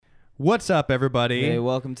What's up, everybody? Hey,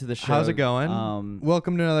 welcome to the show. How's it going?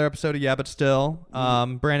 Welcome to another episode of Yeah, But Still.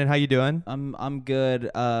 Brandon, how you doing? I'm good.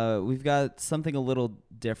 We've got something a little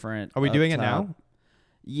different. Are we doing it now?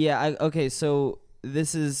 Yeah. Okay. So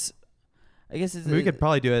this is, I guess it's. We could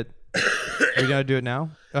probably do it. Are we gonna do it now?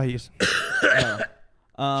 Oh, he's.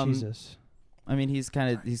 Jesus. I mean, he's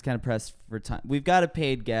kind of pressed for time. We've got a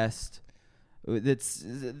paid guest. It's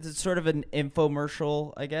sort of an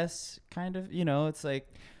infomercial, I guess. Kind of. You know, it's like.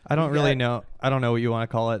 I don't really know. I don't know what you want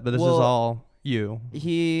to call it, but this is all you.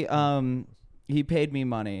 He paid me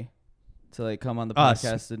money to like come on the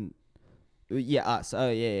podcast and us. Oh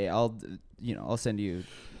yeah. I'll send you.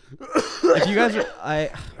 If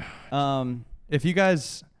you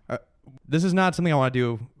guys this is not something I want to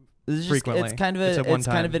do frequently. It's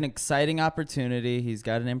kind of an exciting opportunity. He's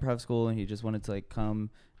got an improv school and he just wanted to like come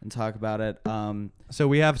and talk about it. So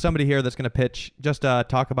we have somebody here that's going to pitch, just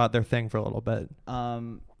talk about their thing for a little bit.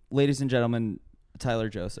 Ladies and gentlemen, Tyler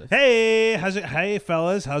Joseph. Hey, hey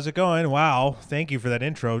fellas, how's it going? Wow, thank you for that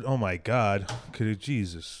intro. Oh my God,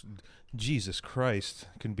 Jesus Christ,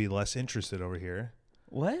 couldn't be less interested over here.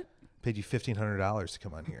 What? Paid you $1,500 to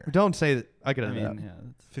come on here. Don't say that. I could have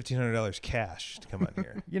 $1,500 cash to come on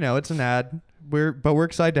here. You know, it's an ad. We're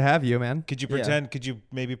excited to have you, man. Could you pretend? Yeah. Could you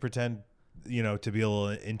maybe pretend? You know, to be a little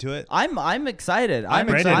into it. I'm excited.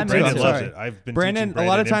 Brandon loves it. I've been Brandon. A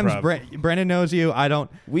lot of times, Brandon knows you. I don't.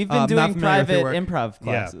 We've been doing private improv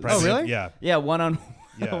classes. Oh, really? Yeah. Yeah.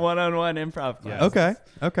 One-on-one improv classes. Yeah.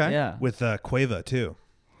 Okay. Yeah. With Quavo too.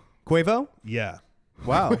 Quavo? Yeah.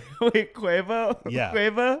 Wow. Wait, Quavo? Yeah.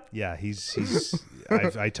 Quavo? Yeah. He's.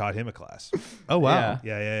 I taught him a class. Oh wow.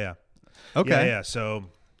 Yeah. Okay. Yeah. So.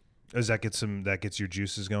 Does that gets your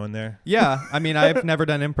juices going there? Yeah. I mean, I've never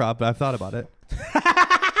done improv, but I've thought about it.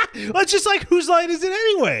 Well, it's just like, whose line is it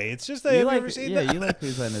anyway? It's just that I've never seen that. Yeah, you like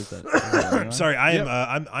whose line is that? Sorry,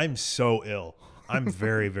 I'm so ill. I'm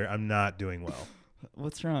very I'm not doing well.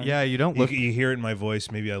 What's wrong? Yeah, you don't look. You hear it in my voice.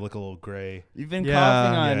 Maybe I look a little gray. You've been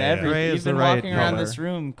coughing on everything. You've been walking around this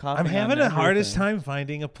room coughing. I'm having the hardest time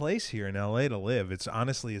finding a place here in LA to live. It's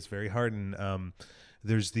very hard. And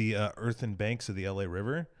there's the earthen banks of the LA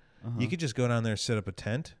River. Uh-huh. You could just go down there and set up a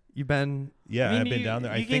tent. You've been? Yeah, I've been down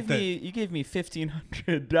there. You gave me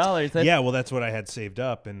 $1,500. Yeah, well, that's what I had saved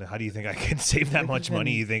up. And how do you think I can save that much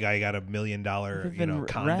money? You think I got $1 million,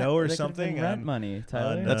 condo or something? Rent money,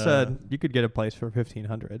 Tyler. That's you could get a place for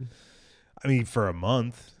 $1,500. I mean, for a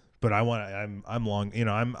month. But I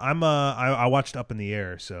watched Up in the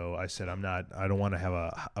Air, so I said I don't want to have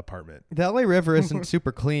a apartment. The LA River isn't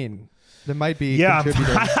super clean. That might be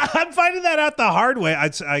contributing. I'm finding that out the hard way. I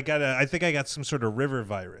think I got some sort of river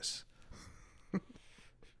virus.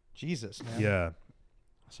 Jesus, man. Yeah.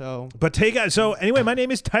 So anyway, my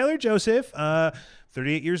name is Tyler Joseph,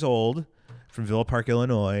 38 years old, from Villa Park,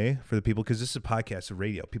 Illinois. For the people, because this is a podcast, a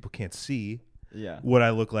radio, people can't see. Yeah. What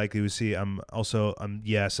I look like, you would see. I'm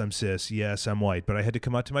cis. Yes, I'm white. But I had to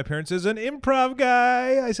come out to my parents as an improv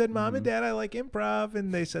guy. I said, Mom and Dad, I like improv.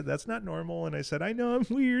 And they said, that's not normal. And I said, I know, I'm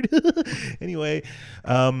weird. Anyway,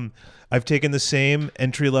 I've taken the same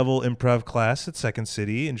entry-level improv class at Second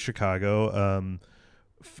City in Chicago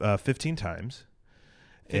 15 times.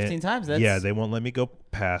 15 times? Yeah, they won't let me go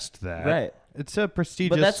past that. Right. It's a prestigious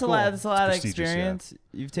But that's school. That's a lot of experience.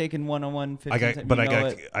 Yeah. You've taken one-on-one 15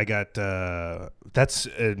 times. I got that's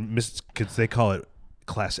because they call it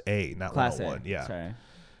Class A, not Class 101. A. Yeah. Sorry.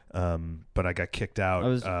 But I got kicked out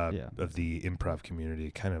of the improv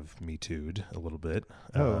community, kind of me too'd a little bit.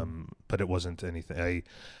 But it wasn't anything.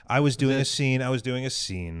 I was doing a scene.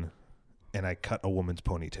 And I cut a woman's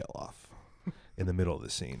ponytail off in the middle of the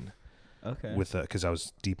scene. Okay. Because I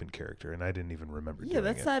was deep in character and I didn't even remember. Yeah,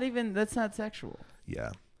 that's not sexual.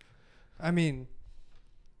 Yeah. I mean,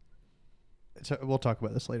 so we'll talk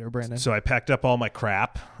about this later, Brandon. So I packed up all my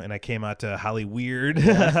crap and I came out to Hollyweird.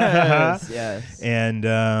 Yes. And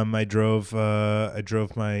I drove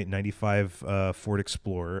my 95 Ford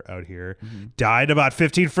Explorer out here. Mm-hmm. Died about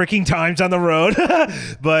 15 freaking times on the road.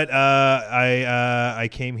 But I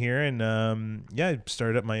came here and I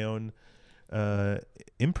started up my own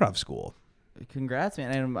improv school. Congrats,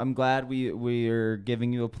 man! And I'm glad we are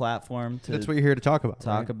giving you a platform to. That's what you're here to talk about.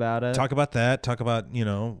 About it. Talk about that. Talk about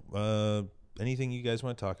anything you guys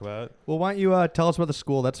want to talk about. Well, why don't you tell us about the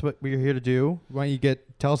school? That's what we're here to do. Why don't you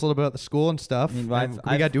tell us a little bit about the school and stuff? I mean,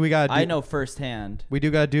 I know firsthand. We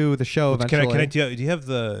do got to do the show eventually. Do you have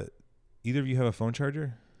either of you have a phone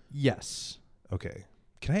charger? Yes. Okay.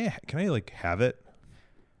 Can I like have it?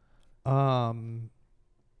 I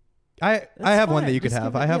have one that you could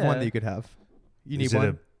have. I have one that you could have. You need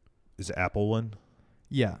one? Is it Apple one?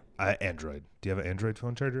 Yeah. Android. Do you have an Android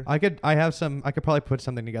phone charger? I could probably put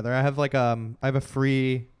something together. I have I have a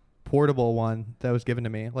free portable one that was given to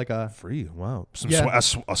me. Like a free. Wow. Some Yeah.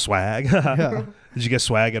 a swag. Yeah. Did you get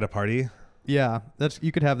swag at a party? Yeah.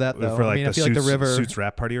 You could have that though. For like I the feel like the river Suits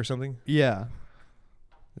rap party or something? Yeah.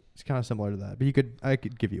 It's kind of similar to that. But I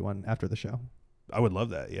could give you one after the show. I would love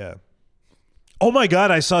that, yeah. Oh my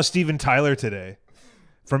God, I saw Steven Tyler today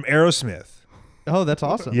from Aerosmith. Oh, that's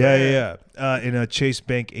awesome. Yeah. In a Chase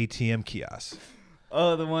Bank ATM kiosk.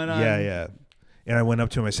 Oh, the one on... Yeah. And I went up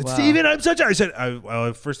to him. I said, Wow. Steven, I'm such a... I said,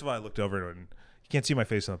 well, first of all, I looked over and you can't see my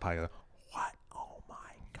face on the pie. I go, what? Oh my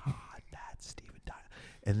God, that's Steven Tyler.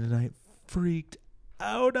 And then I freaked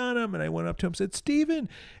out on him and I went up to him and said, Steven.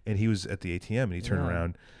 And he was at the ATM and he turned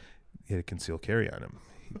around. He had a concealed carry on him.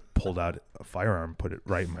 He pulled out a firearm, put it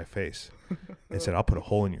right in my face and said, I'll put a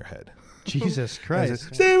hole in your head. Jesus Christ.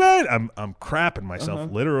 Said, Steven! I'm crapping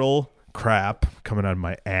myself. Literal crap coming out of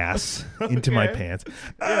my ass into my pants.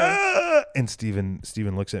 And Steven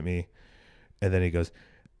looks at me and then he goes,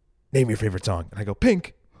 name your favorite song. And I go,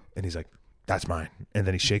 Pink. And he's like, that's mine. And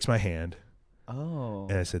then he shakes my hand. Oh.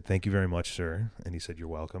 And I said, thank you very much, sir. And he said, you're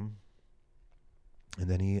welcome. And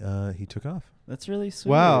then he took off. That's really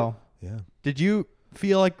sweet. Wow. Yeah. Did you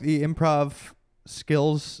feel like the improv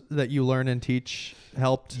skills that you learn and teach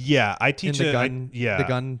helped? Yeah, I teach in the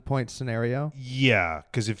gun point scenario. Yeah,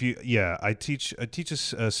 because I teach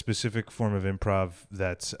a specific form of improv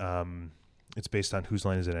that's it's based on Whose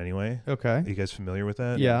Line Is It Anyway? Okay. Are you guys familiar with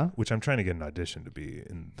that? Yeah. Which I'm trying to get an audition to be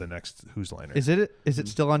in the next Whose Liner. Is it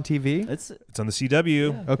still on TV? It's on the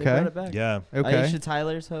CW. yeah, Okay. they brought it back. Yeah. Okay. Aisha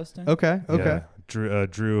Tyler's hosting. Okay. Yeah.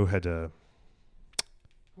 Drew had to.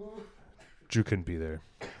 Drew couldn't be there.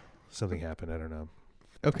 Something happened. I don't know.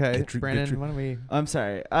 Okay. Get Drew- Brandon, get Drew- why don't we I'm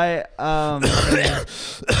sorry. Yeah,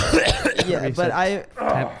 but I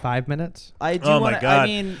 5 minutes? do Oh want my to. God! I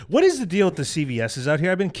mean, What is the deal with the CVSs out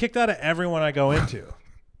here? I've been kicked out of everyone I go into.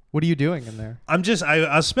 What are you doing in there?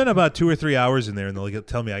 I'll spend about 2 or 3 hours in there, and they'll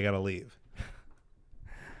tell me I got to leave.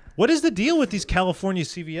 What is the deal with these California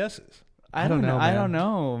CVSs? I don't know. I man. don't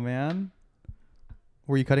know, man.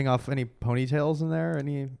 Were you cutting off any ponytails in there?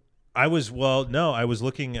 I was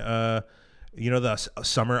looking. The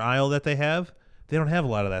summer aisle that they have. They don't have a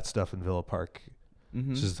lot of that stuff in Villa Park.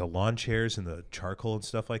 Mm-hmm. This is the lawn chairs and the charcoal and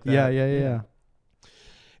stuff like that. Yeah.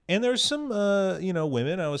 And there's some,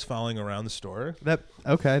 women I was following around the store. That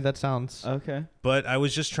sounds Okay. But I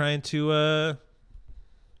was just trying to.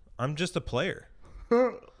 I'm just a player.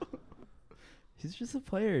 He's just a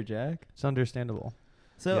player, Jack. it's understandable.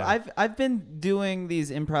 So Yeah. I've been doing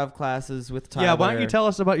these improv classes with Tyler. Yeah, why don't you tell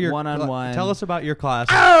us about your one-on-one? Tell us about your class.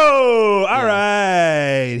 Oh, all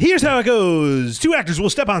right. Here's how it goes. 2 actors will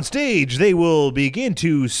step on stage. They will begin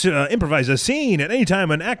to improvise a scene. At any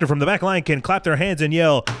time, an actor from the back line can clap their hands and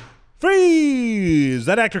yell, freeze!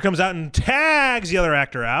 That actor comes out and tags the other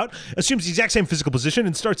actor out, assumes the exact same physical position,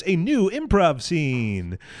 and starts a new improv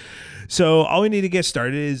scene. So all we need to get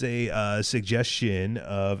started is a suggestion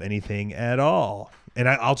of anything at all. And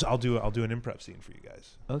I'll do an improv scene for you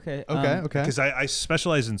guys. Okay. Okay. Because I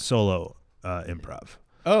specialize in solo improv.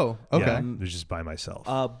 Oh, okay. Yeah, it's just by myself.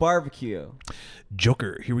 Barbecue.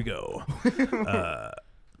 Joker, here we go.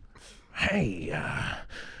 Hey,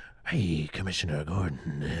 Commissioner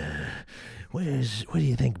Gordon. What do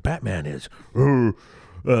you think Batman is?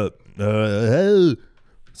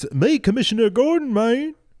 Me, Commissioner Gordon,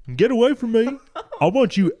 man. Get away from me. I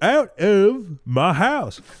want you out of my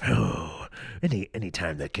house. Oh, any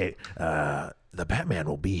time that the Batman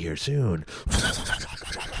will be here soon.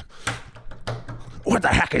 What the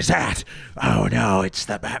heck is that? Oh no, it's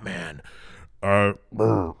the Batman.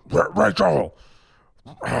 Rachel.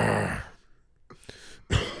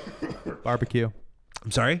 Barbecue.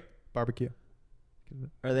 I'm sorry? Barbecue.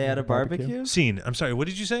 Are they at a barbecue? Scene. I'm sorry. What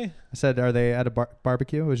did you say? I said, are they at a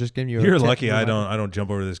barbecue? I was just giving you. You're lucky I don't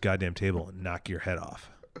jump over this goddamn table and knock your head off.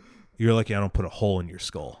 You're lucky I don't put a hole in your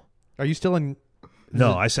skull. Are you still in?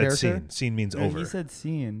 No, I said character? scene. Scene means Yeah, over. He said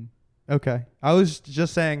scene. Okay, I was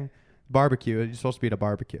just saying barbecue. You're supposed to be at a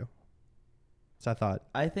barbecue. So I thought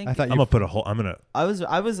I I'm gonna put a hole. I was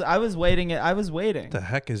waiting. I was waiting. What the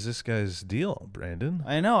heck is this guy's deal, Brandon?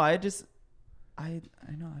 I know. I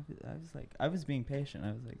know. I was being patient.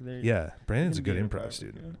 I was like, there. Yeah, Brandon's a good Gonna be improv barbecue.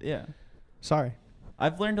 student. Yeah. Sorry,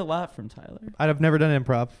 I've learned a lot from Tyler. I've never done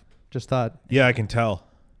improv. Just thought, Yeah, I can tell.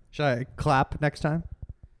 should I clap next time?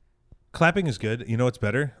 Clapping is good. You know what's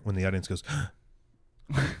better? When the audience goes,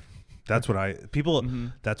 that's what people,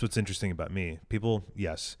 that's what's interesting about me. People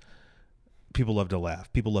love to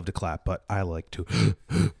laugh. People love to clap, but I like to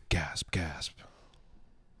gasp.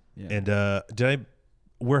 Yeah. And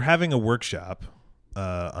we're having a workshop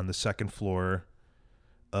on the second floor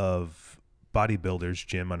of Bodybuilder's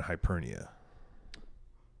Gym on Hypernia.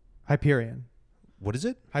 Hyperion. What is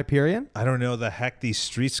it? Hyperion? I don't know the heck these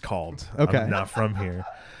streets called. Okay. I'm not from here.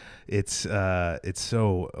 It's weird.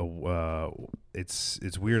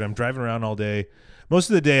 I'm driving around all day. Most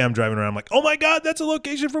of the day I'm driving around, I'm like, oh my God, that's a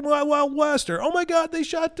location from Wild Wild West. Or, oh my God, they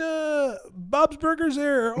shot Bob's Burgers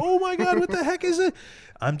there. Or, oh my God, what the heck is it?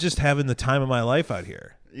 I'm just having the time of my life out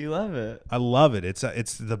here. You love it. I love it. It's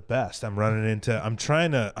the best. I'm trying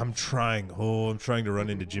to run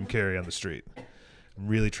into Jim Carrey on the street. I'm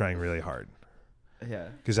really trying really hard. Yeah.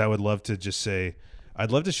 Because I would love to just say,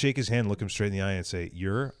 I'd love to shake his hand, look him straight in the eye, and say,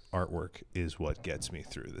 your artwork is what gets me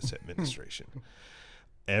through this administration.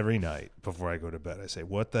 Every night before I go to bed, I say,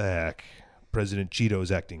 what the heck? President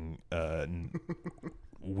Cheeto's acting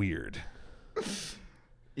weird.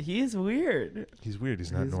 He's weird. He's weird.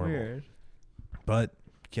 He's not normal. Weird. But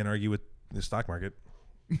can't argue with the stock market.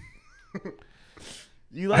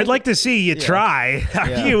 I'd like to see you try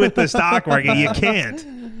argue with the stock market. You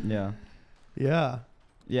can't. Yeah. Yeah.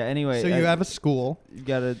 Yeah. Anyway, So you have a school. You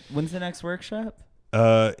got when's the next workshop?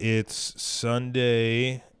 It's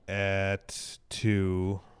Sunday at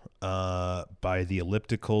 2 by the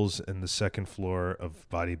ellipticals in the second floor of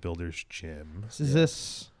Bodybuilder's Gym. Is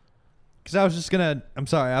this? Because I was just gonna. I'm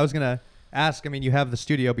sorry. I was gonna ask. I mean, you have the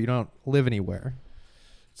studio, but you don't live anywhere.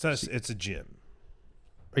 It's a gym.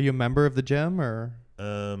 Are you a member of the gym or?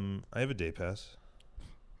 I have a day pass.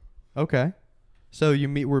 Okay. So we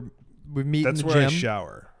meet in That's the where gym. I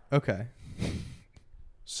shower. Okay.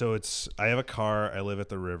 So I have a car. I live at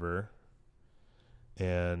the river,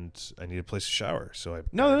 and I need a place to shower. So I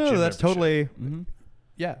No. That's totally. Mm-hmm.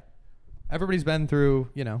 Yeah. Everybody's been through.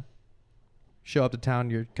 Show up to town.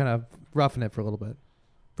 You're kind of roughing it for a little bit,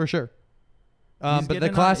 for sure. But the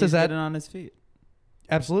class is getting on his feet.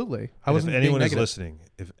 Absolutely. I And wasn't. if anyone being is negative.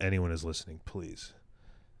 if anyone is listening, please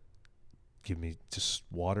give me just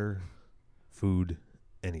water, food,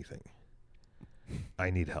 anything. I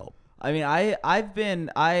need help. I mean, I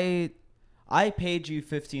paid you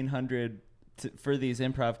 $1,500 for these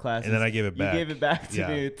improv classes, And then I gave it back. You gave it back to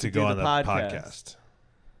me to do go the on the podcast.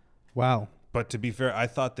 Wow. But to be fair, I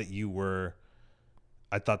thought that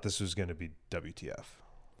I thought this was going to be WTF.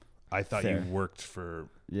 I thought Fair. you worked for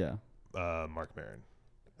Mark Maron.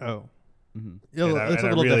 Oh. Mm-hmm. It's a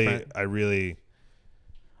little different. I really.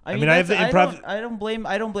 I mean, I have the improv. I don't blame.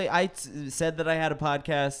 I said that I had a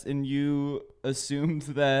podcast, and you assumed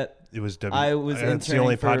that It was I was It's the interning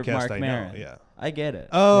only for podcast Mark I Maron. know. Yeah. I get it.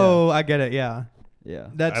 Oh, I get it. Yeah. Yeah.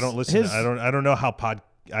 That's I don't listen. I don't know how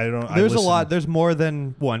There's a lot. There's more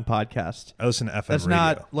than one podcast. I listen to FM That's radio.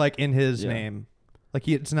 not like in his Yeah. name. Like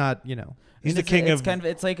it's not. He's And the king of.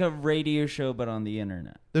 It's like a radio show, but on the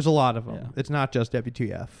internet. There's a lot of them. Yeah. It's not just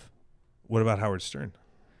WTF. What about Howard Stern?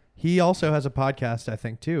 He also has a podcast, I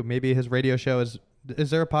think, too. Maybe his radio show is. Is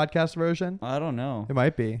there a podcast version? I don't know. It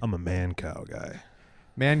might be. I'm a man cow guy.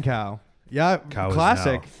 Man cow. Yeah. Cow is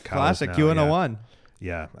classic. now. Cow Classic. is now, QN01.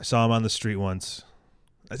 Yeah, I saw him on the street once.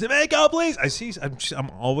 I said, "Man cow, please." I'm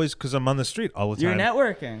always because I'm on the street all the You're time.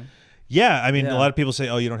 networking. Yeah, I mean, Yeah. a lot of people say,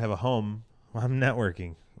 "Oh, you don't have a home." Well, I'm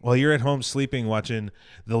networking. While you're at home sleeping, watching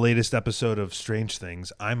the latest episode of Strange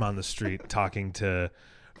Things, I'm on the street talking to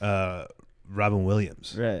Robin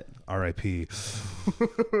Williams. Right. R.I.P.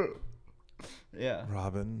 Yeah.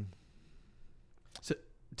 Robin. So,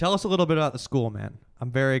 tell us a little bit about the school, man.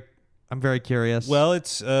 I'm very curious. Well,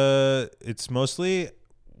 it's mostly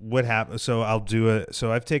what happened. So I'll do it.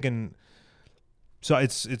 So I've taken. So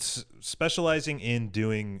it's specializing in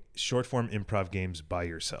doing short form improv games by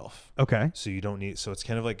yourself. Okay. So you don't need. So it's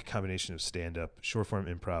kind of like a combination of stand up, short form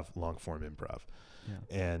improv, long form improv.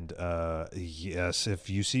 Yeah. And yes, if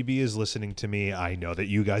UCB is listening to me, I know that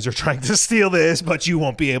you guys are trying to steal this, but you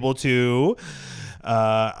won't be able to.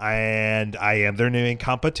 And I am their naming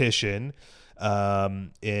competition.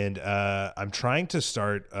 And I'm trying to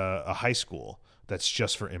start a high school that's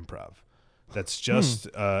just for improv. That's just,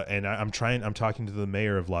 and I'm talking to the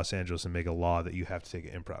mayor of Los Angeles and make a law that you have to take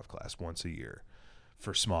an improv class once a year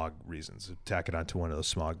for smog reasons. Tack it onto one of those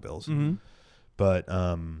smog bills. Mm-hmm. But,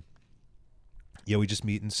 yeah, we just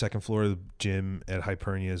meet in the second floor of the gym at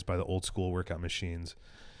Hypernia's by the old school workout machines.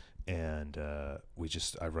 And, I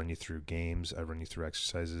run you through games. I run you through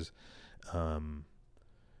exercises.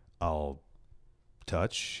 I'll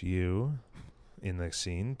touch you in the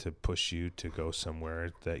scene to push you to go somewhere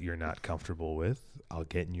that you're not comfortable with. I'll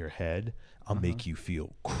get in your head. I'll make you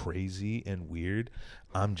feel crazy and weird.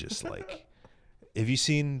 I'm just like, have you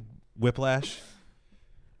seen Whiplash?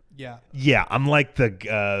 Yeah. Yeah, I'm like the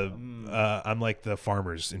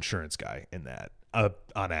farmer's insurance guy in that.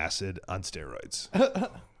 on acid, on steroids.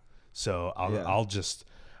 So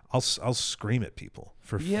I'll scream at people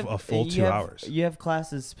for a full 2 hours. You have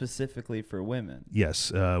classes specifically for women.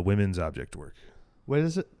 Yes, women's object work. What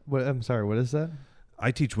is it? I'm sorry. What is that?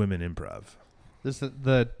 I teach women improv. This one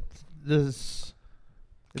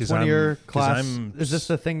of your class. Is this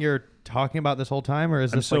the thing you're talking about this whole time, or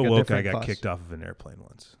is this I'm so like a woke different I got class? kicked off of an airplane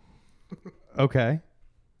once. Okay.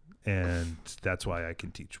 And that's why I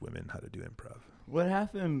can teach women how to do improv. What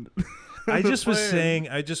happened? I just was saying,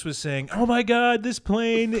 oh my God, this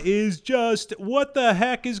plane is just, what the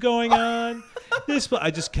heck is going on?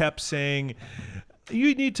 I just kept saying,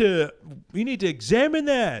 you need to examine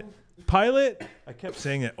that, pilot. I kept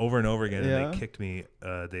saying it over and over again, and they kicked me.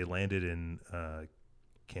 They landed in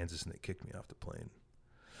Kansas, and they kicked me off the plane.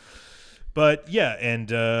 But yeah, and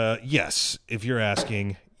yes, if you're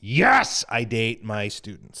asking, yes, I date my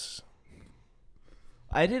students.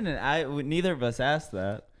 I didn't. Neither of us asked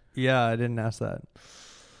that. Yeah, I didn't ask that.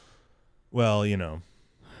 Well, you know.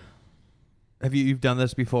 Have you've done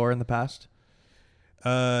this before in the past?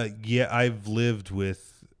 Yeah, I've lived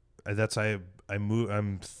with.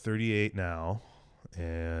 I'm 38 now,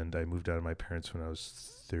 and I moved out of my parents when I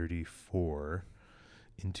was 34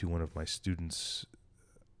 into one of my students.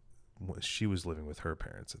 She was living with her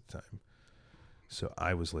parents at the time, so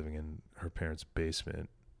I was living in her parents' basement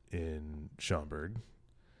in Schaumburg,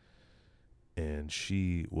 and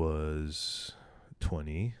she was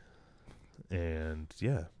 20, and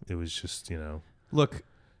yeah, it was just, you know, look,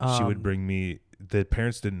 she would bring me. The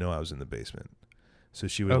parents didn't know I was in the basement, so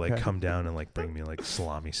she would like come down and like bring me like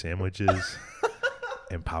salami sandwiches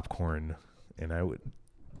and popcorn, and I would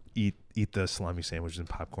eat the salami sandwiches and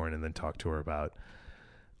popcorn, and then talk to her about,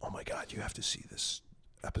 oh my God, you have to see this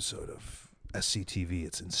episode of SCTV.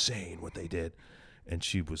 It's insane what they did. And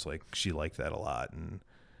she was like, she liked that a lot. And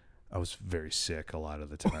I was very sick a lot of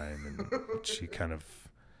the time. And she kind of,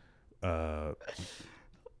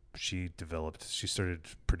 she started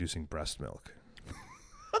producing breast milk.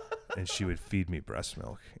 And she would feed me breast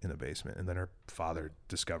milk in the basement. And then her father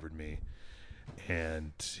discovered me.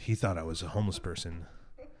 And he thought I was a homeless person.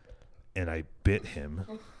 And I bit him.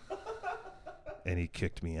 And he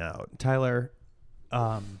kicked me out. Tyler,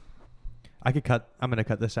 I'm going to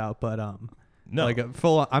cut this out, but no, like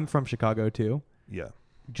I'm from Chicago too. Yeah.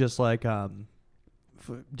 Just like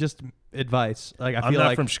just advice. Like I'm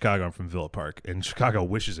not from Chicago. I'm from Villa Park, and Chicago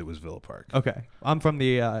wishes it was Villa Park. Okay, I'm from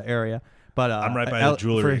the area, but I'm right by the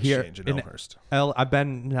jewelry exchange in Elmhurst. I've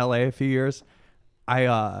been in LA a few years.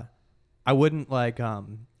 I wouldn't like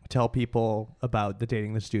tell people about the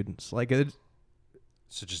dating the students. Like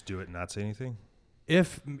So just do it and not say anything?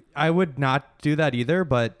 If I would not do that either,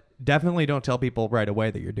 but definitely don't tell people right away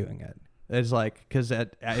that you're doing it. It's like, because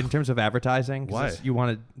in terms of advertising, why?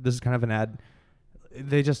 This is kind of an ad.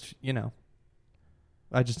 They just, you know,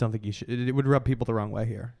 I just don't think you should. It would rub people the wrong way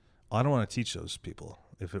here. I don't want to teach those people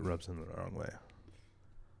if it rubs them the wrong way.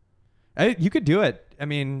 You could do it. I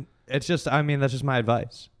mean, that's just my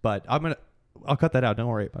advice. But I'll cut that out. Don't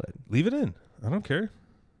worry about it. Leave it in. I don't care.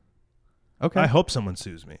 Okay. I hope someone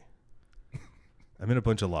sues me. I'm in a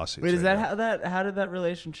bunch of lawsuits. Wait, how did that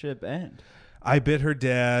relationship end? I bit her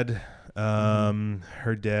dad.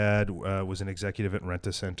 Her dad was an executive at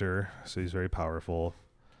Rent-A-Center, so he's very powerful.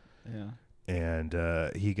 Yeah. And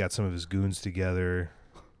he got some of his goons together.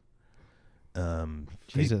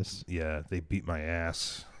 Jesus. They beat my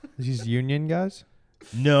ass. These union guys?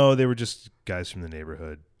 No, they were just guys from the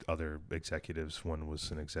neighborhood, other executives. One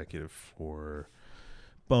was an executive for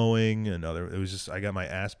Boeing, another. It was just, I got my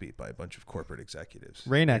ass beat by a bunch of corporate executives.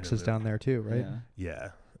 Rain-X is down there too, right? Yeah.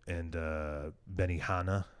 And Benny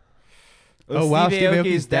Hanna. Oh wow, Steve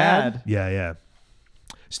Aoki's dad. Yeah.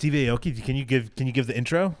 Steve Aoki, can you give the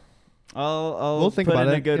intro? We'll think put about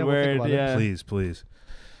in it. a good word. Yeah. Please.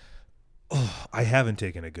 Oh, I haven't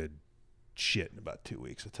taken a good shit in about 2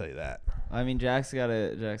 weeks. I'll tell you that. I mean, Jack's got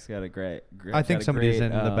a great. I think somebody's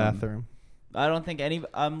in the bathroom. I don't think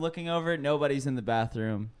I'm looking over it. Nobody's in the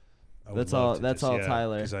bathroom. That's all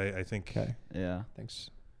Tyler. Because I think. Okay. Yeah. Thanks.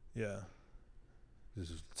 Yeah. This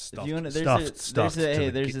is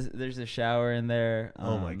there's a shower in there.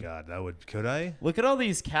 Oh my God, could I? Look at all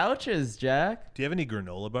these couches, Jack. Do you have any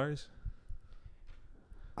granola bars?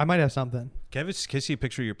 I might have something. Can I see a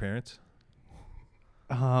picture of your parents?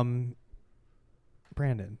 Brandon,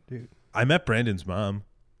 dude. I met Brandon's mom.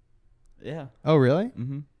 Yeah. Oh really?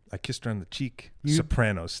 Mm-hmm. I kissed her on the cheek,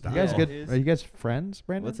 soprano style. You guys good? Are you guys friends,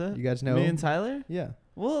 Brandon? What's that? You guys know me and Tyler? Yeah.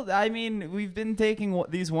 Well, I mean, we've been taking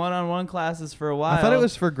these one-on-one classes for a while. I thought it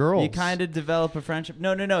was for girls. You kind of develop a friendship.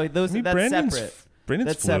 No. That's Brandon's separate. Brandon's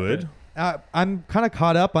That's fluid. separate. I'm kind of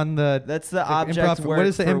caught up on the. That's the object improv. work. What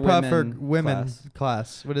is the for improv for women women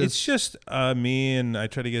class? What is? It's just me, and I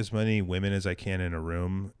try to get as many women as I can in a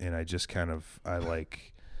room, and I just kind of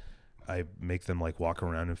I make them like walk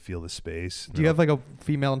around and feel the space. Do you have like a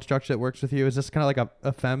female instructor that works with you? Is this kind of like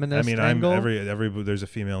a feminist? I mean, angle? I'm there's a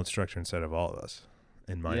female instructor inside of all of us,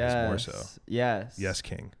 and mine is more so. Yes,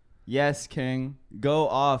 King. Yes, King. Go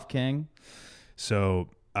off, King. So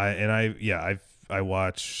I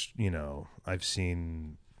watch, I've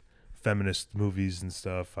seen feminist movies and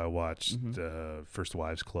stuff. I watched First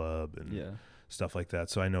Wives Club and stuff like that.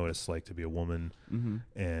 So I know what it's like to be a woman.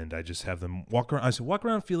 And I just have them walk around. I said, walk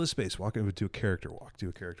around, feel the space. Walk over, do a character walk,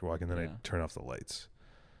 and then I turn off the lights.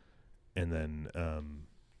 And then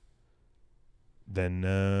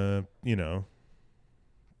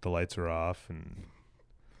the lights are off and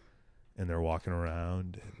they're walking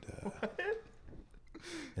around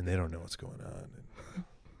and they don't know what's going on. And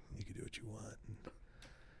you can do what you want.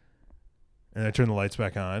 And I turn the lights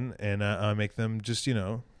back on and I make them just,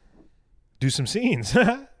 do some scenes.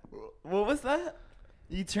 What was that?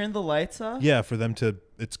 You turned the lights off? Yeah, for them to,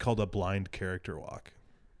 it's called a blind character walk.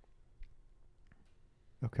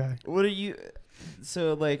 Okay. What are you,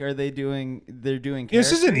 so like, are they doing, they're doing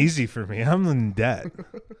This isn't easy for me. I'm in debt.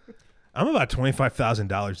 I'm about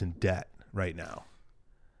 $25,000 in debt right now.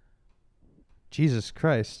 Jesus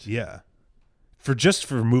Christ. Yeah. For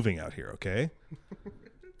moving out here, okay?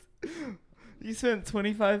 You spent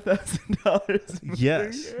 $25,000.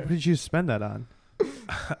 Yes. What did you spend that on?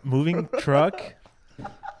 Moving truck.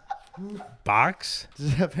 Box. Does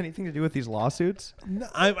it have anything to do with these lawsuits? No,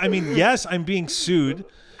 I mean, yes, I'm being sued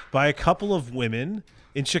by a couple of women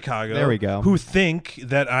in Chicago. There we go. Who think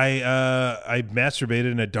that I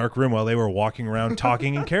masturbated in a dark room while they were walking around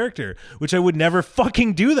talking in character, which I would never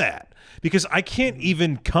fucking do that because I can't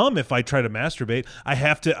even come if I try to masturbate.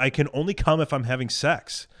 I can only come if I'm having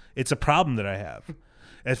sex. It's a problem that I have.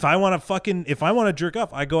 If I want to jerk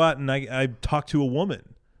off, I go out and I talk to a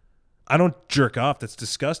woman. I don't jerk off. That's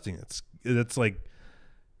disgusting.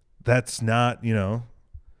 That's not,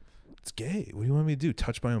 it's gay. What do you want me to do?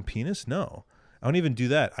 Touch my own penis? No. I don't even do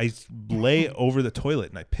that. I lay over the toilet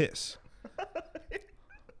and I piss.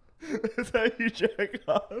 Is that you jack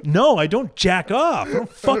off? No, I don't jack off. I don't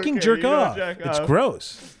fucking jerk off. It's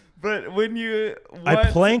gross. But when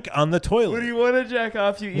I plank on the toilet. When you want to jack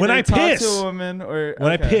off, you when I talk piss to a woman or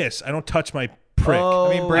when I piss, I don't touch my prick.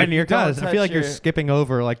 Oh, I mean, Brandon, you're kind of. I feel like you're your- skipping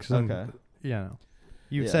over like some. Okay.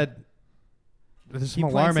 You've Yeah. said there's He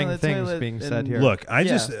some plants on alarming the things toilet being said and- here. Look, I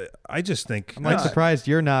just think I'm like surprised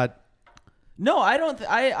you're not. No, I don't.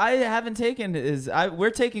 I haven't taken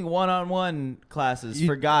we're taking one-on-one classes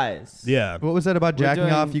for guys. yeah. What was that about We're jacking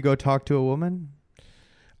off? doing- You go talk to a woman.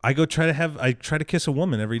 I try to kiss a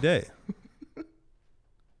woman every day.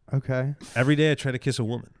 Okay. Every day I try to kiss a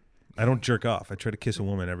woman. I don't jerk off. I try to kiss a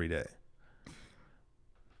woman every day.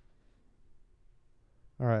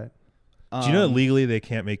 All right. Do you know that legally they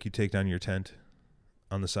can't make you take down your tent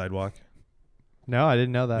on the sidewalk? No, I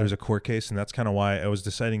didn't know that. There's a court case, and that's kind of why I was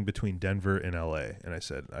deciding between Denver and LA. And I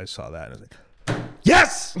saw that, and I was like,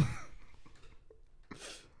 yes!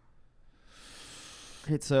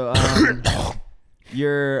 Great. So,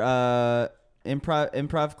 your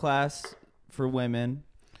improv class for women,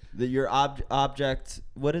 your object.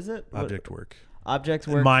 What is it? Object work. Object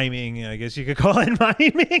work. Miming, I guess you could call it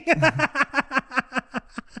miming.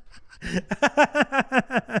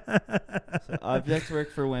 So object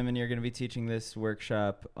work for women. You're going to be teaching this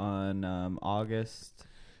workshop on August.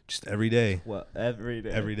 Just every day. Well, every day.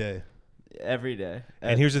 Every day. Every day.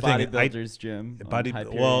 And here's the thing. Bodybuilders gym.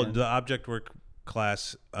 The object work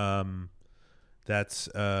class, that's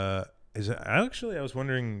is it, actually I was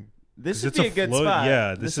wondering. This would be a good spot.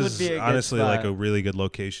 Yeah, this would is be a good honestly spot. like a really good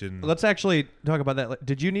location. Let's actually talk about that.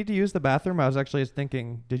 Did you need to use the bathroom? I was actually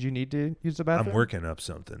thinking, did you need to use the bathroom? I'm working up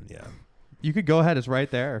something. Yeah. You could go ahead. It's right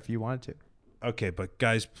there if you wanted to. Okay, but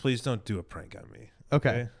guys, please don't do a prank on me.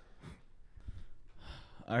 Okay.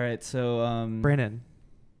 All right, so Brandon,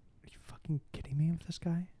 are you fucking kidding me with this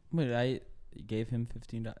guy? wait, I gave him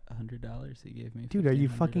 $1,500. He gave me. Dude, are you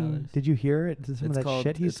fucking? Did you hear it? Some of that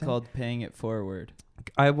shit he's saying? It's called paying it forward.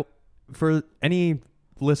 For any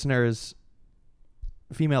listeners,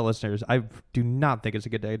 female listeners, I do not think it's a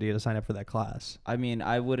good idea to sign up for that class. I mean,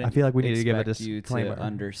 I wouldn't. I feel like we need to give a expect you disclaimer. to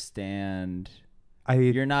understand. I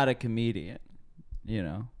You're not a comedian, you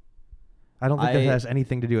know. I don't think that has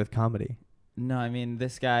anything to do with comedy. No, I mean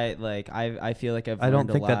this guy. Like I feel like I've. I don't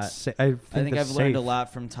learned think a lot. that's. I think I've learned a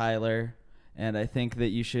lot from Tyler, and I think that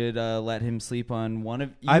you should let him sleep on one of.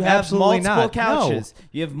 You I've have absolutely multiple not. couches. No.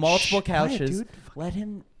 You have multiple Shh, quiet, couches. dude. Let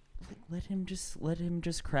him. let him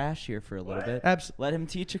just crash here for a little bit. Let him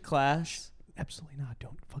teach a class. Absolutely not.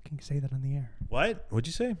 Don't fucking say that on the air. What? What'd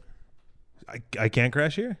you say? I can't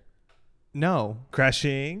crash here? No.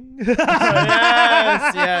 Crashing.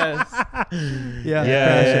 Yes. Yeah.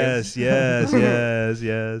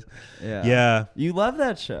 Yes. Yeah. You love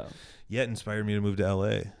that show. Yeah, it inspired me to move to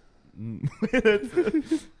LA.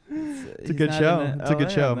 It's a good show. It's a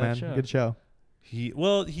good show, man. Good show.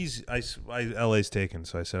 LA's taken,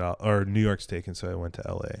 so I said, or New York's taken, so I went to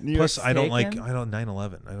LA. Plus, I don't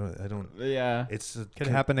 9/11. I don't. Yeah. Could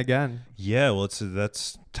happen again. Yeah, well,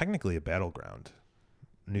 that's technically a battleground,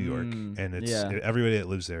 New York, and everybody that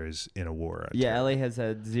lives there is in a war. LA has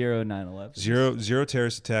had 0 9/11. Zero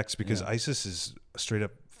terrorist attacks because ISIS is straight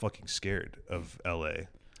up fucking scared of LA.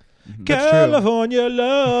 Mm-hmm. California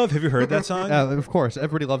love. Have you heard that song? Of course,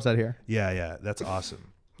 everybody loves that here. Yeah, that's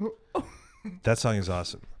awesome. That song is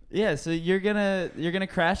awesome. Yeah, so you're gonna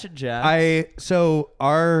crash at Jack's.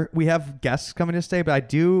 We have guests coming to stay, but I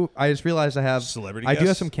just realized I have celebrity. I guests? do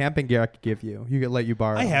have some camping gear I could give you. You could let you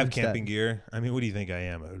borrow. I have instead. camping gear. I mean, what do you think I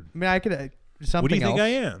am? I mean, I could something. What do you think else. I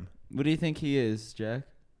am? What do you think he is, Jack?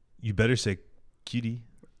 You better say cutie.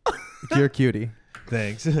 You're a cutie.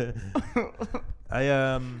 Thanks.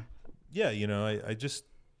 I just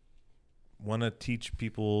want to teach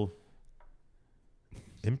people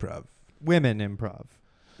improv. Women improv.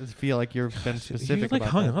 I feel like you've been specific. You're about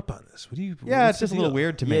hung that. up on this. What do you? Yeah, what's it's just the a little deal?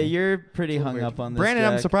 weird to me. Yeah, you're pretty hung weird. up on this. Brandon,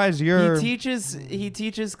 Jack. I'm surprised you're. He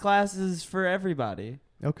teaches classes for everybody.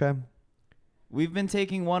 Okay. We've been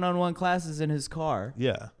taking one-on-one classes in his car.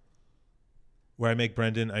 Yeah. Where I make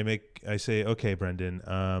Brendan, I say, okay, Brendan,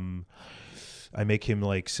 I make him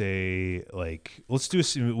say let's do a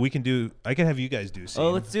scene. I can have you guys do a scene. Oh,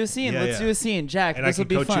 let's do a scene. Yeah, let's do a scene. Jack, and this will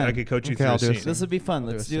be fun. I could coach you Okay, through I'll a do a scene. scene. This will be fun.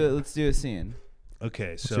 Let's do a scene.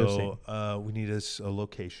 Okay, do a so we need a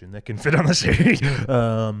location that can fit on the stage.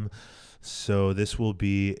 So this will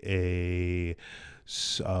be a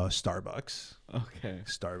Starbucks. Okay.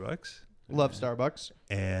 Starbucks. Love Starbucks.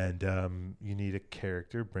 And you need a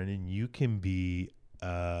character. Brendan, you can be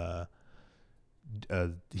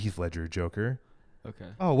Heath Ledger Joker. Okay.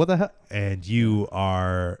 Oh, what the hell? And you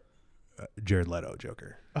are Jared Leto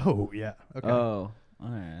Joker. Oh, yeah. Okay. Oh, all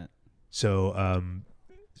right. So,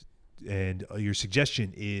 and your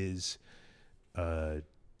suggestion is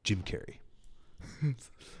Jim Carrey.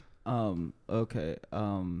 Okay.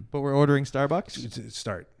 But we're ordering Starbucks?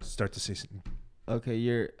 Start the season.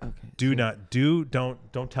 Okay, Don't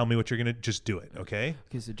tell me what you're gonna. Just do it, okay?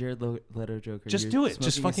 Okay, so Jared Leto Joker. Just you're do it.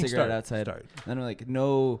 Just smoking a fucking cigarette start. outside. Start. And I'm like,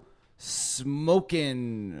 no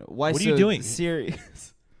smoking. Why? What are so you doing?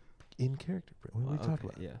 Serious. In character. What are we talking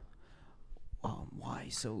about? Yeah. Why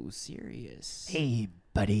so serious? Hey,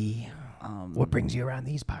 buddy. What brings you around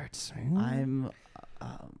these parts? I'm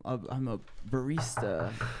a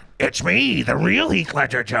barista. It's me, the real Heath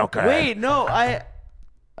Ledger Joker. Wait, no,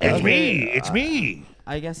 It's me. It's me.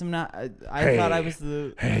 I guess I'm not. I thought I was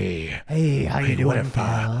the. Hey, how you doing,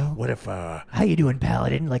 pal? How you doing, pal? I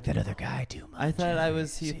didn't like that other guy too much. I thought I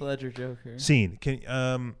was Heath Ledger Joker. Scene. Do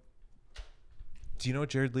you know what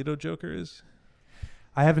Jared Leto Joker is?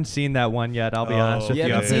 I haven't seen that one yet. I'll be honest with You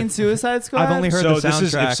you. haven't seen Suicide Squad? I've only heard So the this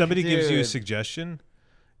is soundtrack. if somebody gives you a Dude. suggestion,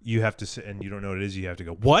 you have to say, and you don't know what it is. You have to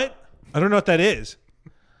go, what? I don't know what that is.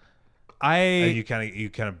 And you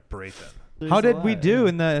kind of berate them. There's How a did we lot, do yeah.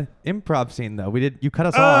 in the improv scene though? You cut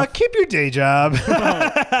us off. Keep your day job.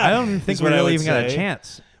 I don't even think is we what I really would even got a say.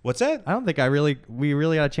 chance. What's that? I don't think we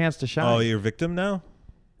really got a chance to shine. Oh, you're a victim now?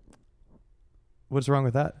 What's wrong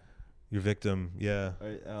with that? You're a victim, yeah.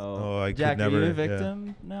 Oh, I could Jack, never, are you a yeah.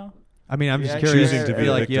 victim now? I mean, I'm Yeah, just curious. Choosing to I be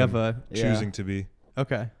feel a like you have victim. a Yeah. Choosing to be.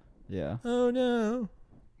 okay. Yeah. Oh, no.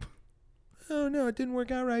 Oh, no, it didn't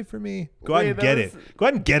work out right for me. Go Wait, out and that get was- it. Go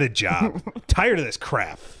out and get a job. Tired of this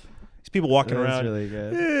crap. These people walking That was around. really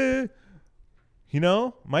good. You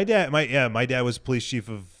know, my dad was police chief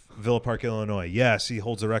of Villa Park, Illinois. Yes, he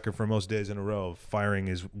holds the record for most days in a row of firing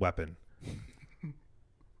his weapon.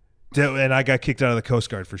 And I got kicked out of the Coast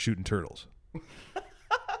Guard for shooting turtles.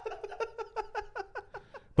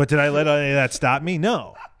 But did I let any of that stop me?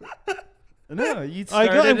 No. No, you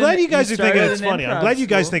I'm glad you guys are thinking started it's in funny. I'm improv glad you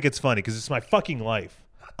guys school. think it's funny because it's my fucking life.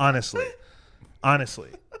 Honestly. And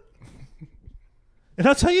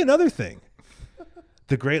I'll tell you another thing.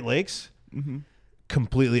 The Great Lakes,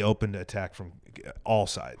 completely open to attack from all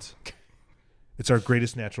sides. It's our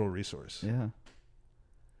greatest natural resource. Yeah.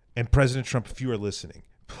 And President Trump, if you are listening,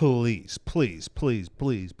 please, please, please,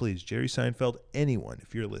 please, please, Jerry Seinfeld, anyone,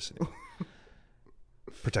 if you're listening,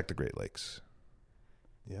 protect the Great Lakes.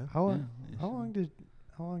 Yeah. How long did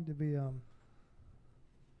we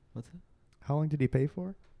What's that? how long did he pay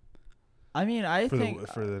for? I mean, I think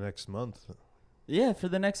for the next month. Yeah, for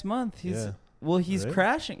the next month. He's Right?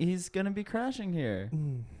 crashing. He's gonna be crashing here.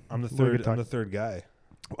 I'm the What are we third. I'm talking- the third guy.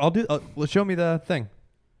 I'll do. Well, show me the thing.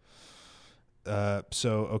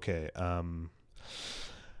 Okay.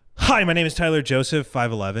 Hi, my name is Tyler Joseph,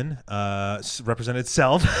 5'11", represented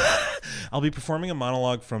self. I'll be performing a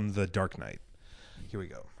monologue from The Dark Knight. Here we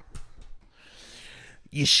go.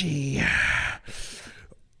 You see, I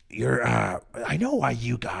know why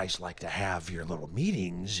you guys like to have your little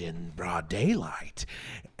meetings in broad daylight.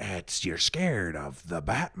 You're scared of the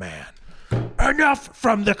Batman. Enough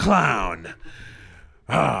from the clown.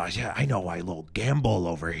 Oh, yeah, I know why little Gamble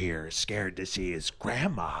over here is scared to see his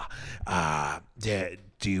grandma. Do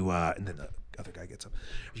you, and then the other guy gets up.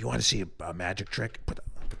 You want to see a magic trick? Put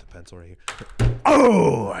the pencil right here.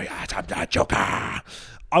 Oh, I'm the Joker. I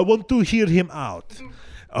want to hear him out.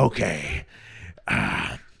 Okay.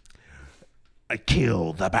 I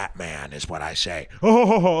kill the Batman is what I say.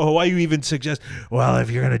 Oh, why you even suggest? Well, if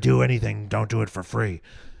you're going to do anything, don't do it for free.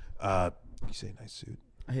 You say nice suit.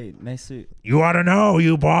 Hey, nice suit. You ought to know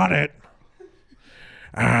you bought it.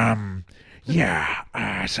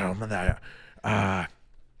 Yeah. So I'm gonna, and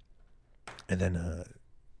then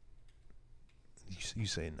You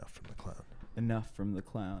say enough from the clown. Enough from the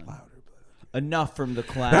clown. Louder. Enough from the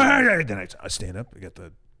clown. Then I stand up. I got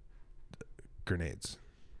the grenades.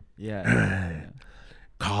 Yeah.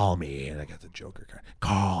 call me. And I got the Joker card.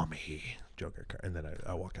 Call me. Joker card. And then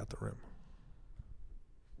I walk out the room.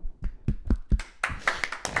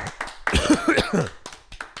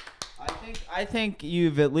 I think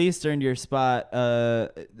you've at least earned your spot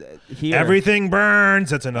here. Everything burns.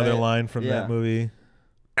 That's another Right. line from Yeah. that movie.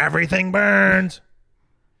 Everything burns.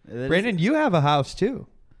 Brandon, you have a house too.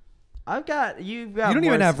 You've got You don't more,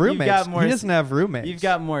 even have you've roommates. got more, He doesn't have roommates. You've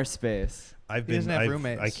got more space. I've He doesn't been. have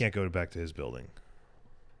roommates. I can't go back to his building.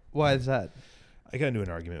 Why is that? I got into an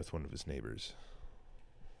argument with one of his neighbors.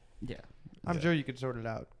 Yeah. I'm sure you could sort it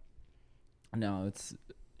out. No, it's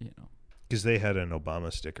Because they had an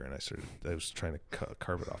Obama sticker, and I was trying to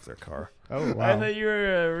carve it off their car. Oh I thought you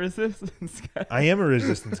were a resistance guy. I am a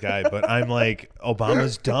resistance guy, but I'm like,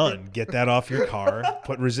 Obama's done. Get that off your car.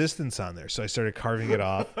 Put resistance on there. So I started carving it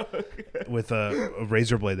off with a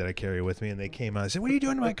razor blade that I carry with me, and they came out. I said, "What are you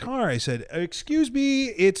doing to my car?" I said, "Excuse me,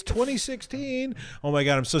 it's 2016." Oh my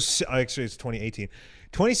God, I'm so actually it's 2018.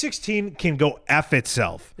 2016 can go F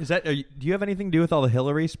itself. Is that? Do you have anything to do with all the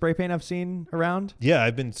Hillary spray paint I've seen around? Yeah,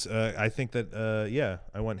 I've been. I think that. Yeah,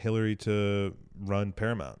 I want Hillary to run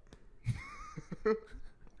Paramount. The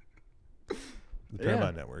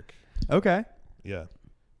Paramount Network. Okay. Yeah.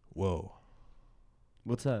 Whoa.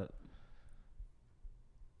 What's up?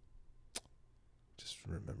 Just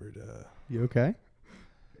remembered You okay?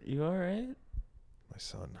 You all right? my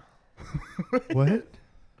son. What?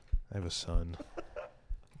 I have a son.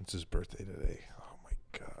 It's his birthday today. Oh my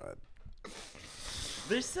God.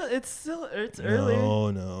 It's early.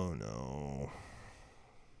 No.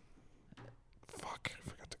 Fuck, I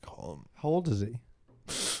forgot to call him. How old is he?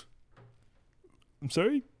 I'm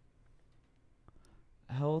sorry?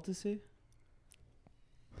 How old is he?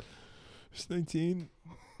 He's 19.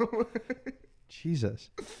 Jesus.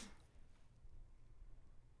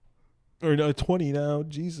 Or no, 20 now.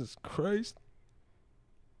 Jesus Christ.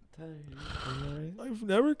 Tyler, are you all right? I've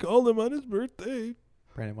never called him on his birthday.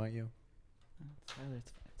 Brandon, why you? Tyler,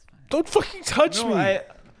 it's fine. Don't fucking touch me.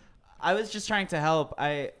 I was just trying to help.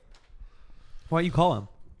 Why don't you call him?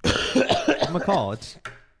 Give him a call. It's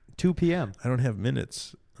 2 p.m. I don't have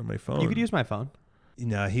minutes on my phone. You could use my phone.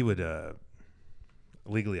 Nah, he would.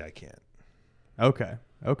 Legally, I can't. Okay.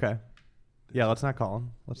 Yeah, let's not call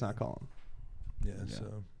him. Yeah,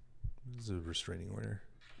 so this is a restraining order.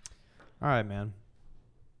 All right, man.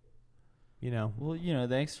 Well,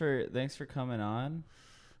 thanks for coming on.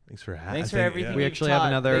 Thanks for having. Thanks for everything. We you've actually have taught.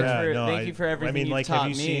 another- Thank you for everything you've taught have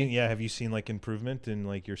you me. seen? Yeah, have you seen like improvement in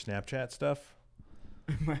like your Snapchat stuff?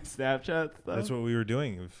 My Snapchat stuff. That's what we were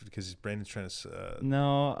doing because Brandon's trying to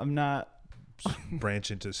No, I'm not.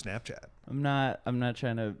 branch into Snapchat. I'm not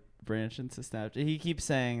trying to branch into Snapchat. He keeps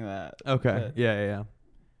saying that. Okay. but- Yeah.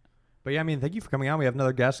 But yeah, I mean, thank you for coming on. We have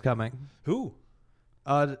another guest coming. Who?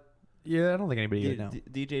 Yeah, I don't think anybody would know.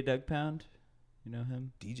 DJ Douggpound. You know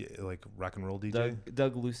him? DJ, like rock and roll DJ.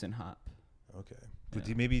 Doug Loosenhop. Okay, but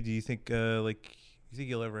Yeah. do you think like you think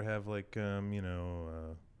you'll ever have like Jim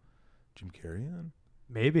Carrey on?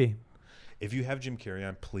 Maybe. If you have Jim Carrey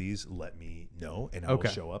on, please let me know, and I will Okay.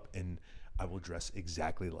 show up and I will dress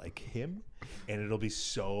exactly like him, and it'll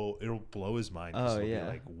blow his mind. 'Cause he'll be yeah.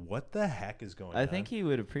 like, what the heck is going on? I think he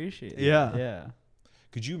would appreciate it. Yeah. Yeah.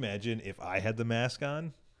 Could you imagine if I had the mask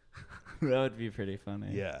on? That would be pretty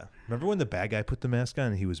funny. Yeah. Remember when the bad guy put the mask on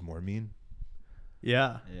and he was more mean?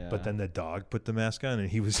 Yeah. But then the dog put the mask on and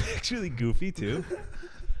he was actually goofy too.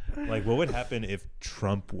 Like, what would happen if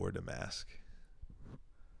Trump wore the mask?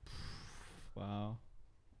 Wow.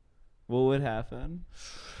 What would happen?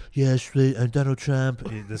 Yes, Donald Trump.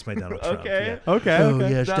 That's my Donald Trump. Okay. Yeah. Okay. Oh,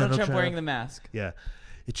 okay. yes, Donald Trump wearing the mask. Yeah.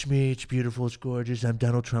 It's me. It's beautiful. It's gorgeous. I'm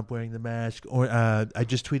Donald Trump wearing the mask. Or I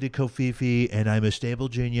just tweeted Kofifi, and I'm a stable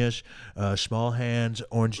genius. Small hands,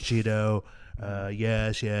 orange Cheeto.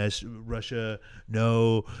 Yes. Russia,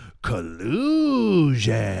 no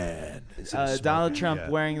collusion. Donald Trump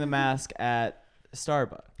wearing the mask at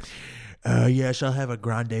Starbucks. Yes, I'll have a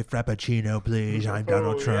grande frappuccino, please. I'm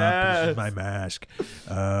Donald Trump. Yes. This is my mask.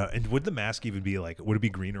 And would the mask even be like, would it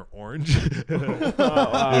be green or orange? It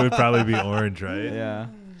would probably be orange, right? Yeah.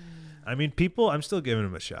 I mean, I'm still giving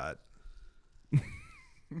him a shot.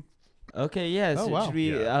 Okay, yeah. So wow. should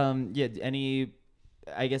we, Yeah. any,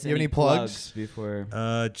 I guess, You have any plugs? before?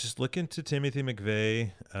 Just look into Timothy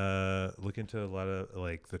McVeigh. Look into a lot of,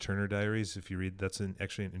 like, the Turner Diaries. If you read, that's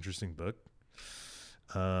actually an interesting book.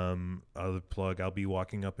 I'll plug. I'll be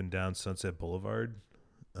walking up and down Sunset Boulevard,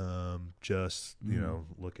 just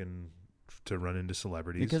looking to run into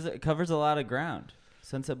celebrities Because it covers a lot of ground.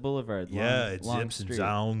 Sunset Boulevard. It long zips and street.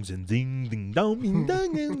 zongs and ding ding dong ding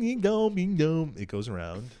dong ding dong ding dong. It goes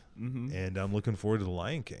around, and I'm looking forward to The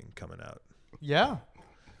Lion King coming out. Yeah.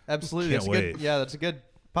 Absolutely. Can't That's wait. good. Yeah, that's a good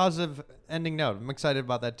positive ending note. I'm excited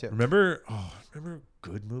about that too. Remember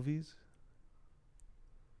good movies?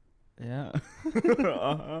 Yeah.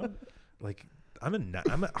 Like I'm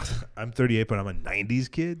 38, but I'm a 90s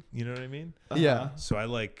kid. You know what I mean? Yeah. So I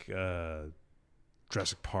like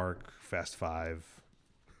Jurassic Park, Fast Five.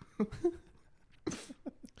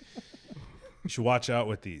 You should watch out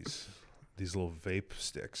with these little vape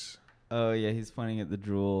sticks. Oh, yeah. He's pointing at the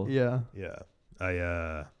drool. Yeah. Yeah,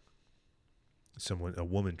 a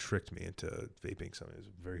woman tricked me into vaping something. It was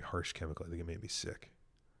a very harsh chemical. I think it made me sick.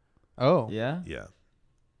 Oh. Yeah? Yeah,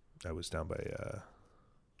 I was down by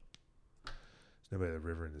the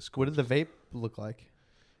river in the school. What did the vape look like?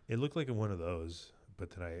 It looked like one of those,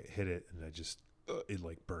 but then I hit it and I just it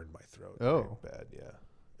like burned my throat. Oh. Very bad, yeah.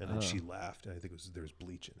 And then she laughed, and I think there was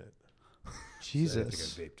bleach in it. Jesus. So I think I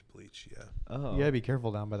vaped bleach. Yeah. Oh. You gotta be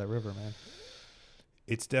careful down by that river, man.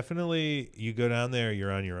 It's definitely, you go down there,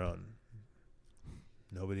 you're on your own.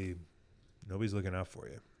 Nobody's looking out for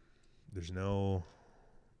you. There's no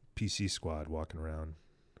PC squad walking around.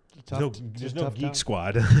 There's no Geek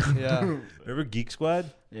Squad. Yeah. Remember Geek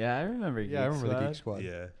Squad? Yeah, I remember. Yeah, I remember the Geek Squad.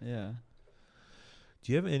 Yeah. Yeah.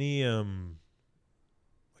 Do you have any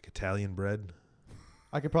like Italian bread?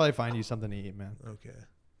 I could probably find you something to eat, man. Okay.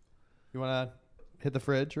 You wanna hit the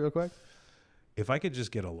fridge real quick? If I could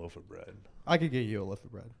just get a loaf of bread I could get you a loaf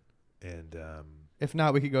of bread. and If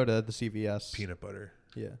not, we could go to the CVS. peanut butter.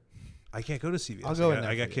 Yeah. I can't go to CVS. I'll go in there.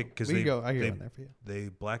 I got for you. kicked because I they can go in there for you. they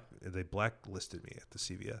blacklisted me at the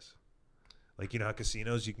CVS. Like, you know how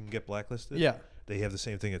casinos you can get blacklisted? Yeah. They have the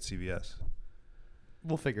same thing at CVS.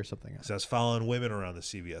 We'll figure something out. So I was following women around the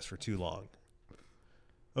CVS for too long.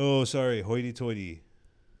 Oh, sorry, hoity-toity.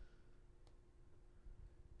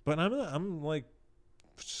 But I'm like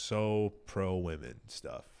so pro women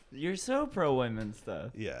stuff. You're so pro women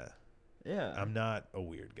stuff. Yeah. Yeah. I'm not a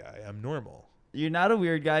weird guy. I'm normal. You're not a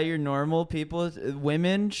weird guy. You're normal.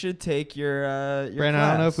 Women should take your Brandon, class.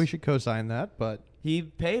 I don't know if we should co-sign that, but He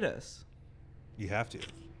paid us. You have to.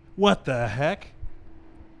 What the heck?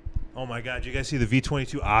 Oh my God! You guys see the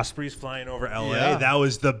V-22 Ospreys flying over LA? Yeah. That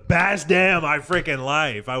was the best day of my freaking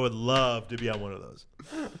life. I would love to be on one of those.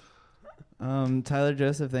 Tyler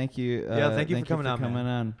Joseph, thank you. thank you for coming on,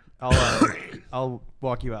 man. on. I'll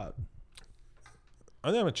walk you out. I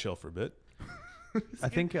think I'm gonna chill for a bit. I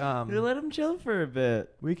think Let him chill for a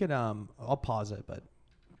bit. we could I'll pause it, but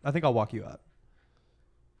I think I'll walk you out.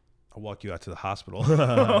 I'll walk you out to the hospital. Yes.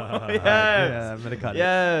 Yeah, I'm gonna cut it.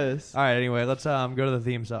 Yes. All right. Anyway, let's go to the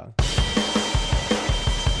theme song.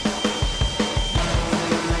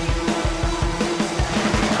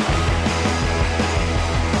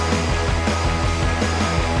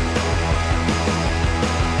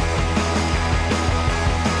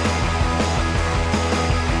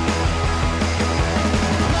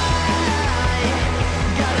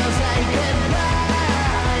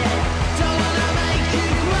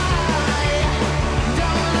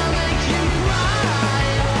 Don't wanna make you cry.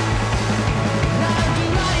 How do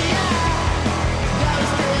I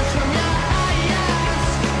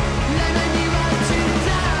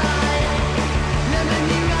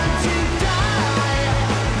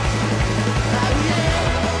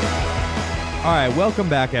right, welcome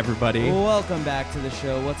back, everybody. Welcome back to the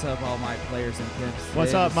show. What's up, all my players and pimps?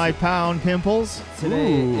 What's up, my pound pimples?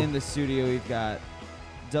 Today Ooh. in the studio, we've got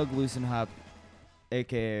Doug Loosenhop,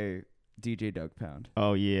 a.k.a. DJ Douggpound.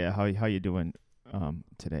 Oh yeah, how you doing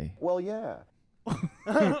today? Well, yeah.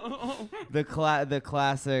 The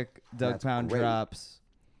classic Douggpound great. drops.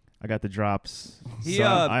 I got the drops. He, so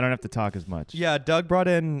I don't have to talk as much. Yeah, Doug brought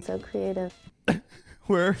in. So creative.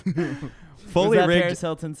 We're Was fully that rigged. Paris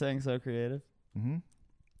Hilton saying so creative? Mm-hmm.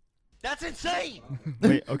 That's insane.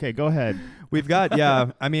 Wait, okay, go ahead. We've got,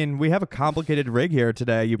 I mean, we have a complicated rig here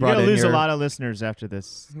today. You You're brought gonna in lose your, a lot of listeners after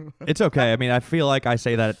this. It's okay. I mean, I feel like I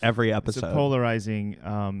say that at every It's episode. a polarizing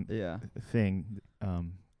Yeah. thing.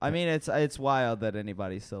 I mean, it's wild that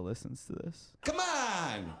anybody still listens to this. Come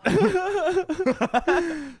on.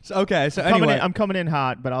 Okay, so anyway. I'm coming in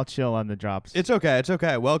hot, but I'll chill on the drops. It's okay. It's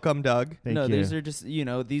okay. Welcome, Doug. Thank no, you. these are just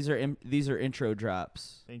these are intro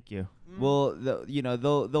drops. Thank you. Well,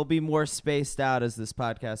 they'll be more spaced out as this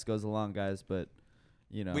podcast goes along, guys. But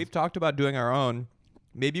We've talked about doing our own.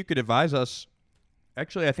 Maybe you could advise us.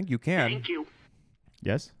 Actually, I think you can. Thank you.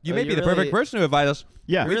 Yes. You Oh, may be you're the perfect really- person to advise us.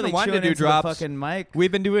 Yeah. We've really been wanting to chewing do into drops. the fucking mic.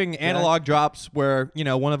 We've been doing analog drops where,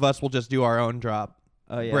 one of us will just do our own drop.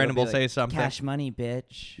 Oh yeah, Brandon it'll will be say like, something. Cash money,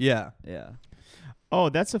 bitch. Yeah. Yeah. Oh,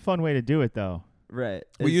 that's a fun way to do it, though. Right.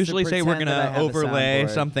 We It's to usually say we're pretend going that I to have a overlay soundboard.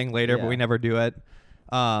 something later, but Yeah. we never do it.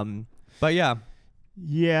 But yeah.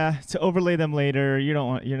 Yeah, to overlay them later, you're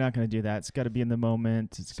not going to do that. It's got to be in the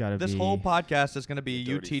moment. It's got to be. This whole podcast is going to be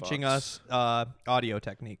you Dirty teaching fucks. us audio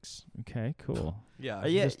techniques. Okay, cool. Yeah.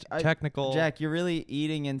 Yeah, just technical. Jack, you're really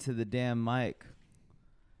eating into the damn mic.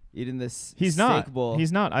 Eating this. He's steak not. bowl.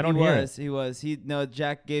 He's not. I don't hear it. He was. No,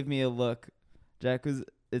 Jack gave me a look. Jack was.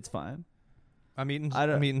 It's fine. I'm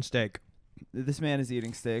eating steak. This man is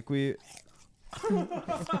eating steak.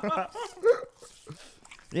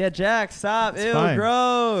 Yeah, Jack, stop. It's Ew, fine.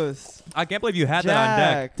 gross. I can't believe you had that on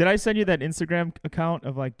deck. Did I send you that Instagram account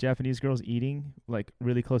of like Japanese girls eating like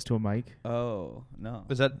really close to a mic? Oh, no.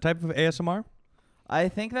 Is that type of ASMR? I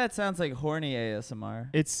think that sounds like horny ASMR.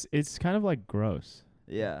 It's kind of like gross.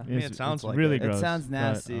 Yeah. mean, it sounds it's like really it. It gross. sounds but,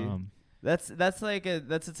 nasty. That's like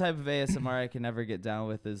that's a type of ASMR I can never get down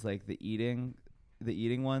with is like the eating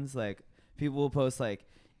ones. Like people will post like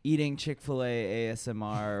eating Chick-fil-A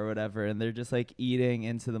ASMR or whatever, and they're just like eating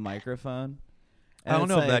into the microphone. I don't it's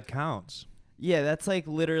know if like- that counts. Yeah, that's like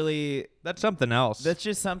literally. That's something else. That's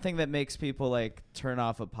just something that makes people like turn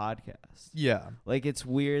off a podcast. yeah. Like it's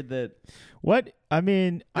weird that. What? I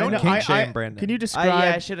mean, I Don't know. kink shame, Brandon. Can you I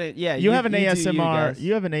describe? should have. Yeah, you have an do ASMR. guys.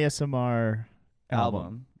 You have an ASMR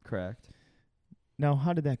album. Correct. Now,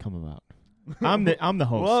 how did that come about? I'm the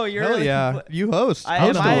host. Whoa, you're Hell really yeah. You host. I,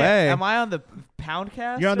 Host am, I, away. am I on the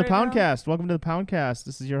Poundcast? You're on the right now? Poundcast. Welcome to the Poundcast.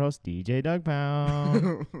 This is your host, DJ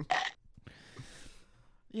Douggpound.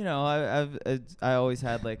 I always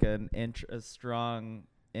had like a strong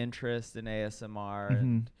interest in ASMR,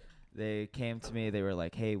 and they came to me. They were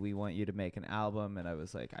like, "Hey, we want you to make an album," and I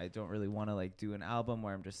was like, "I don't really want to like do an album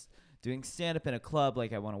where I'm just doing stand up in a club.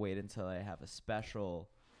 Like, I want to wait until I have a special."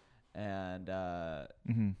 And but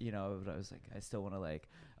I was like,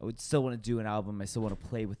 I would still want to do an album. I still want to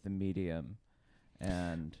play with the medium,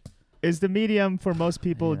 and Is the medium for most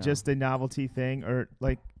people Yeah. just a novelty thing, or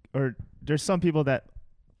there's some people that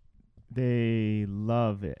they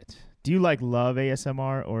love it? Do you love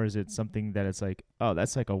ASMR, or is it something that it's like, oh,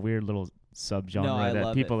 that's like a weird little subgenre no, I that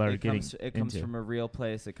love people it. are It getting comes, it comes into? from a real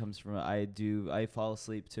place. It comes from I fall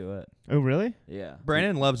asleep to it. Oh, really? Yeah.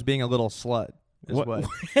 Brandon loves being a little slut. Is What- what?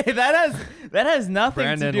 that has nothing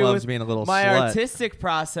Brandon to do loves with being a little my slut. artistic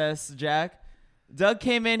process, Jack. Doug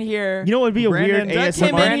came in here. You know what would be a Brandon- weird Doug ASMR?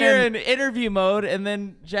 came in here in interview mode, and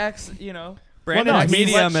then Jack's, Brandon's Well, no,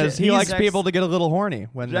 medium he's- is he he's likes Jack's- people to get a little horny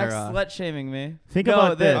when Jack's they're. slut shaming me. Think No,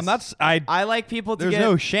 about this. I'm not. I. I like people to There's get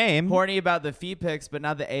no shame. horny about the feet pics, but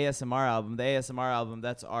not the ASMR album. The ASMR album,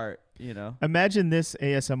 that's art. Imagine this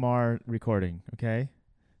ASMR recording, okay?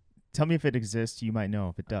 Tell me if it exists. You might know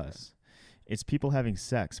if it does. It's people having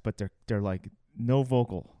sex, but they're like no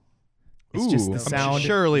vocal. It's just the I'm sound.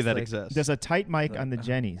 surely that like- exists. There's a tight mic on the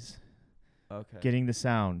Jennies Okay. getting the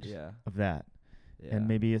sound Yeah. of that, Yeah. and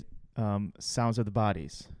maybe sounds of the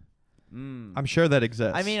bodies. I'm sure that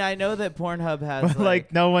exists. I mean, I know that Pornhub has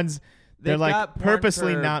Like no one's. They're they've like got porn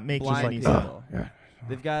purposely for not making blind any people. sound.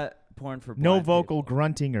 They've got porn for No blind vocal people.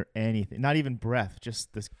 grunting or anything. Not even breath.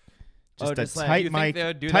 Just this. Just a just like- tight You think they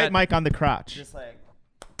would mic. do Tight that- mic on the crotch. Just like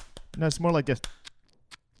No, it's more like this.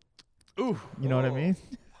 Ooh. You know what I mean?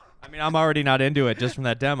 I mean, I'm already not into it just from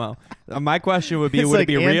that demo. My question would be: It's would like it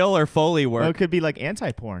be real or Foley work? Well, it could be like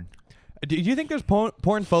anti-porn. Do you think there's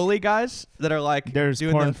porn Foley guys that are like There's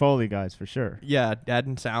doing porn Foley guys for sure. Yeah,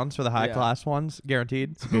 adding sounds for the high class ones,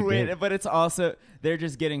 guaranteed. Wait, but it's also they're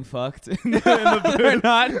just getting fucked in the booth.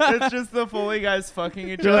 Not. It's just the Foley guys fucking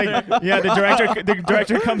each They're other. like, yeah, the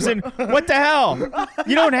director comes in. What the hell?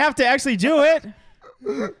 You don't have to actually do it.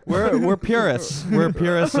 We're purists. We're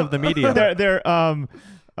purists of the media. They're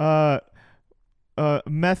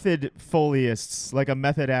method Folyists, like a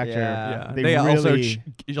method actor. Yeah. They also really,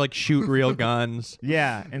 like shoot real guns.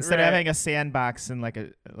 yeah. Instead of having a sandbox and like a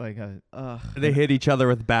They hit each other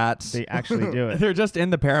with bats. they actually do it. They're just in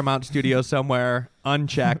the Paramount studio somewhere,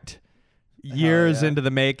 unchecked, years into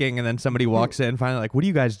the making, and then somebody walks in, finally like, "What are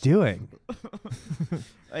you guys doing?"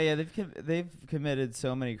 Oh yeah, they've committed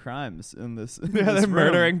so many crimes in this. Yeah, they're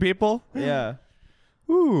murdering people. Yeah.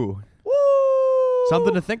 Ooh,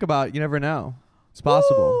 something to think about. You never know. It's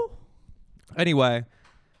possible. Anyway,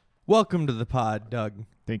 welcome to the pod, Doug.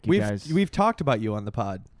 Thank you, guys. We've talked about you on the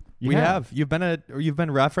pod. You we have. You've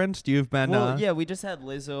been referenced. You've been. Well, yeah, we just had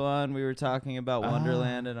Lizzo on. We were talking about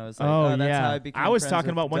Wonderland, and I was like, oh, that's yeah. how I became I was friends talking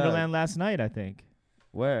with about Doug. Wonderland last night, I think.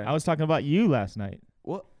 Where? I was talking about you last night.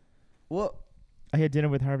 What? What? I had dinner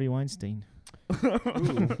with Harvey Weinstein.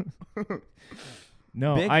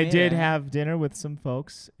 No, Big I did man. have dinner with some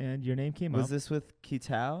folks, and your name came Was up. this with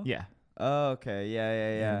Kitao? Yeah. Oh, okay.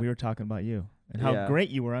 Yeah. And we were talking about you and how Yeah. great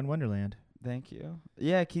you were on Wonderland. Thank you.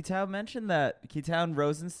 Yeah, Kitao mentioned that. Kitao and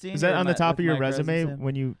Rosenstein. Is that or on the top with of your Mike resume Rosenstein?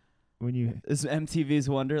 when you? Is MTV's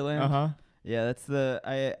Wonderland? Yeah, that's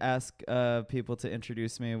I ask people to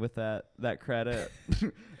introduce me with that credit.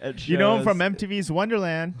 You know him from MTV's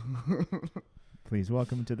Wonderland. Please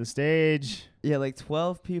welcome him to the stage. Yeah, like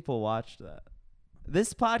 12 people watched that.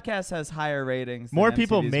 This podcast has higher ratings. More than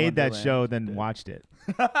people MTV's made that Wonderland show than did. watched it.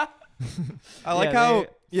 I like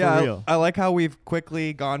Yeah, how For real. I like how we've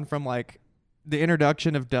quickly gone from like the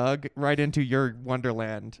introduction of Doug right into your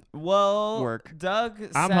Wonderland work. Doug.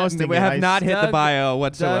 I'm sat- hosting We it. have I- not hit the Doug- bio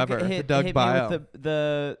whatsoever. Doug the hit Doug me bio.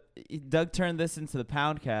 with Doug turned this into the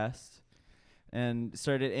Poundcast and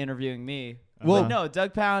started interviewing me. Well- But no,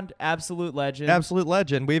 Douggpound, absolute legend. Absolute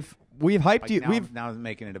legend. We've hyped you. Now I'm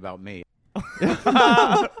making it about me.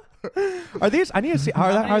 Are these? I need to see.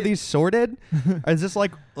 Are these sorted? Is this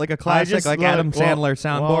like a classic just like love- Adam Sandler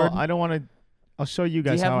soundboard? Well, I don't want to. I'll show you Do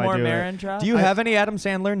guys you have how more I do Marin it. drop? Do you have any Adam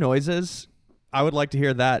Sandler noises? I would like to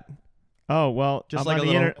hear that. Oh well, Just I'm like on a the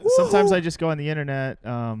little, internet. Sometimes I just go on the internet.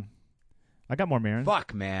 I got more Marin.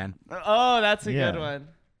 Fuck, man. Oh, that's a Yeah. good one.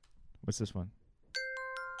 What's this one?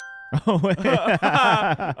 Oh, wait.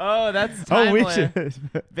 Oh, that's Oh, timely. we should.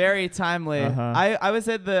 Very timely. Uh-huh. I was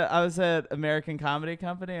at American Comedy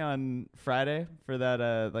Company on Friday for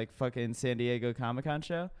that like fucking San Diego Comic-Con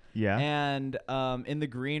show. Yeah. And in the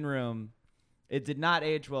green room, it did not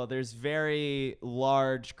age well. There's very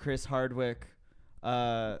large Chris Hardwick,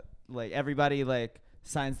 like everybody like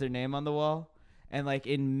signs their name on the wall, and like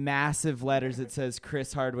in massive letters it says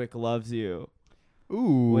Chris Hardwick loves you,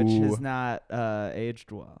 Ooh. which has not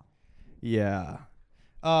aged well. Yeah.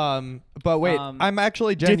 But wait, I'm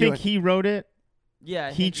actually Do you genuine. think he wrote it? Yeah,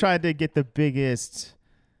 I He think- tried to get the biggest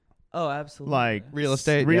Oh, absolutely. like real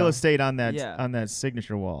estate? real yeah. estate on that Yeah. on that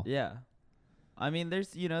signature wall. Yeah. I mean,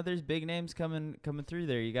 there's big names coming through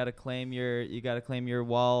there. You got to claim your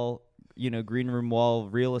wall, green room wall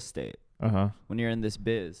real estate when you're in this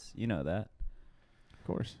biz. You know that. Of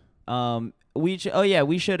course. We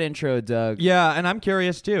should intro Doug. Yeah, and I'm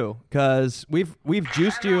curious too, because we've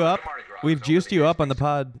juiced you up. We've juiced you up on the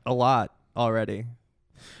pod a lot already.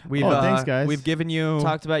 Thanks, guys. We've given you.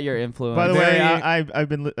 Talked about your influence. By the way,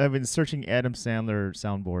 Very- I've been searching Adam Sandler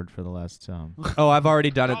soundboard for the last. Oh, I've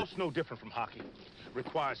already done it. Golf's no different from hockey.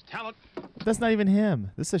 Requires talent. That's not even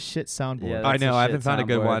him. This is a shit soundboard. Yeah, I that's a know. I shit haven't found a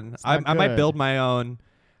good soundboard. one. It's I not might good. build my own.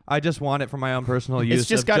 I just want it for my own personal use. It's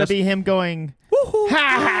just got to be him going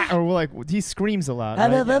ha ha, or like he screams a lot.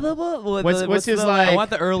 Right? What's his like? I want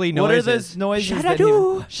the early noises. What are those noises? that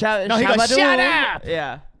Shadadoo. he- Shout, No, he goes, shabadoo. "Shut up!"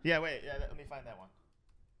 Yeah. Yeah, wait. Yeah, let me find that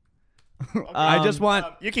one. I just want.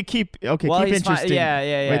 You can keep. Okay, Well, keep he's fine. interesting.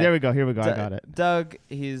 Yeah. Wait, there we go. Here we go. I got it. Doug,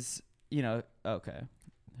 he's okay.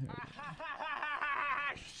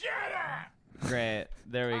 Great.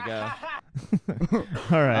 There we go.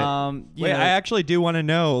 All right. Wait, I actually do want to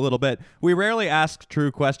know a little bit. We rarely ask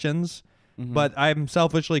true questions, but I'm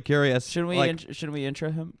selfishly curious. Shouldn't we? Like, Shouldn't we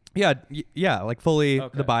intro him? yeah, like fully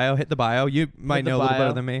Okay. the bio. Hit the bio. You might the know a little bio.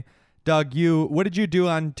 better than me. Doug, what did you do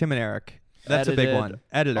on Tim and Eric? That's a big Edited one.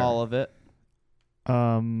 Editor. All of it.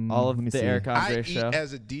 All of let me the see. Eric Andre I show. eat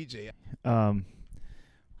as a DJ.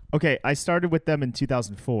 Okay, I started with them in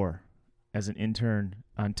 2004 as an intern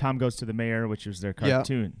on Tom Goes to the Mayor, which was their Yeah.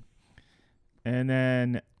 cartoon. And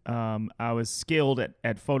then I was skilled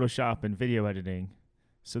at Photoshop and video editing.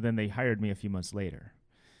 So then they hired me a few months later.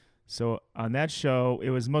 So on that show,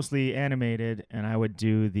 it was mostly animated, and I would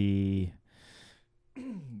do the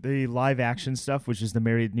live action stuff, which is the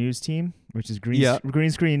Married News team, which is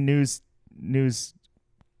green screen news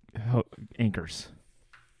anchors.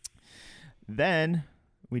 Then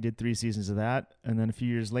we did 3 seasons of that, and then a few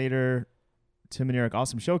years later, Tim and Eric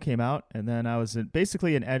Awesome Show came out, and then I was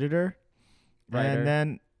basically an editor, Writer.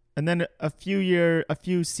 and then a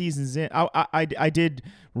few seasons in, I did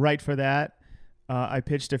write for that. I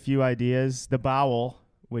pitched a few ideas. The Bowel,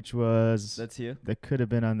 which was that could have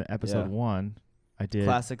been on the episode 1. I did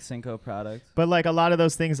classic Cinco product. But like a lot of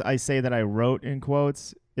those things I say that I wrote in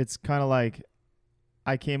quotes, it's kind of like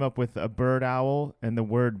I came up with a bird owl and the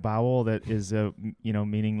word bowel that is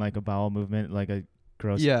meaning like a bowel movement, like a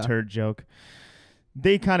gross turd joke.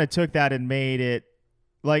 They kind of took that and made it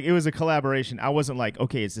like it was a collaboration. I wasn't like,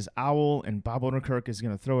 okay, it's this owl and Bob Odenkirk is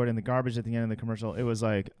going to throw it in the garbage at the end of the commercial. It was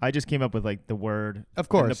like I just came up with like the word, of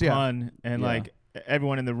course, and the pun, and like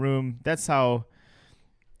everyone in the room. That's how.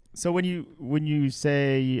 So when you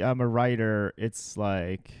say I'm a writer, it's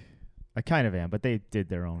like I kind of am, but they did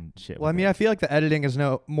their own shit. Well, I mean, I feel like the editing is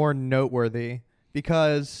more noteworthy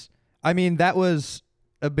because I mean that was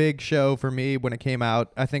a big show for me when it came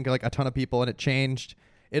out. I think like a ton of people, and it changed.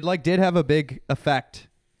 It like did have a big effect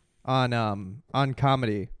on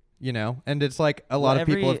comedy, you know, and it's like a lot of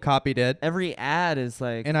people have copied it. Every ad is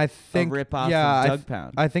like, and I think a ripoff of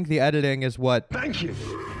Douggpound. I think the editing is what. Thank you.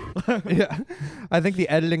 Yeah, I think the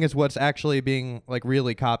editing is what's actually being like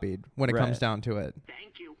really copied when it comes down to it.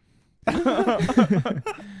 Thank you.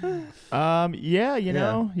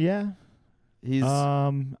 He's.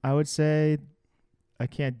 I would say I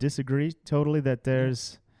can't disagree totally that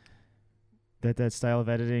there's that style of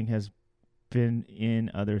editing has been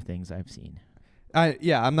in other things I've seen.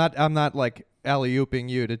 I'm not like alley-ooping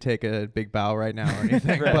you to take a big bow right now or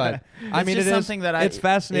anything, but I mean, it's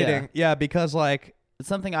fascinating. Yeah, because like it's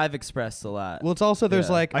something I've expressed a lot. Well, it's also there's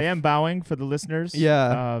like I am bowing for the listeners.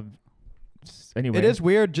 Yeah. Anyway, it is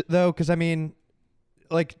weird though, because I mean,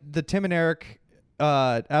 like the Tim and Eric,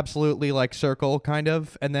 absolutely like circle kind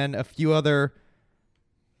of, and then a few other,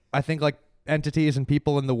 I think like entities and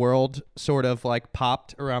people in the world sort of like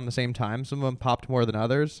popped around the same time. Some of them popped more than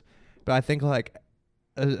others, but I think like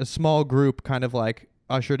a small group kind of like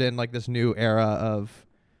ushered in like this new era of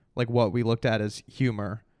like what we looked at as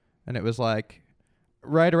humor, and it was like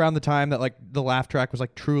right around the time that like the laugh track was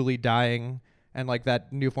like truly dying, and like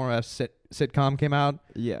that new form of sitcom came out.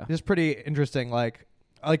 Yeah, it's pretty interesting. Like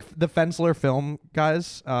the Fensler film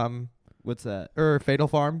guys. What's that? Or Fatal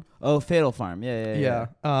Farm. Oh, Fatal Farm. Yeah.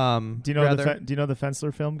 Do you know the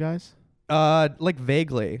Fensler film guys? Like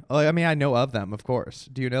vaguely. I mean, I know of them, of course.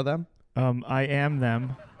 Do you know them? I am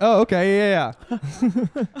them. Oh, okay. Yeah.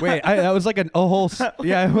 Wait, that was like a whole.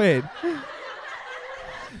 Yeah. Wait.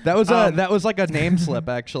 That was like a name slip,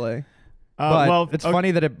 actually. But well, it's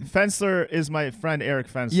funny that Fensler is my friend Eric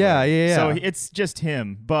Fensler. Yeah. So it's just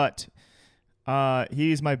him, but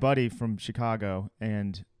he's my buddy from Chicago,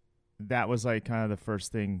 and that was like kind of the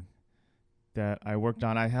first thing that I worked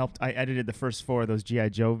on. I edited the first 4 of those G.I.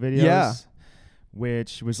 Joe videos,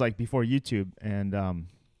 which was like before YouTube, and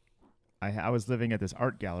I was living at this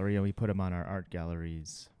art gallery, and we put them on our art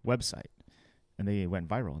gallery's website, and they went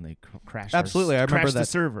viral, and they crashed. Absolutely, I remember that the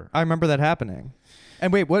server. I remember that happening.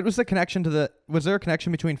 And wait, what was the connection to was there a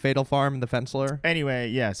connection between Fatal Farm and the Fensler? Anyway,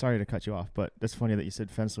 yeah, sorry to cut you off, but it's funny that you said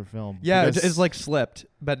Fensler film. Yeah, it's like slipped,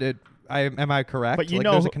 but am I correct? But like,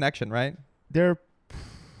 there's a connection, right? There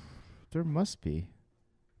must be.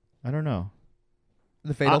 I don't know.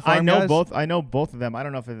 The Fatal Farm guys? I know both of them. I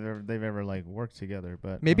don't know if they've ever like worked together,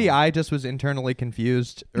 but maybe I just was internally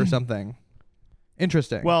confused or something.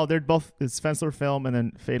 Interesting. Well, they're both. It's Fensler Film and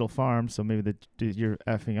then Fatal Farm, so maybe you're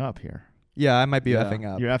effing up here. Yeah, I might be effing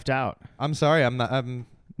up. You're effed out. I'm sorry. I'm not.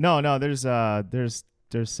 No. There's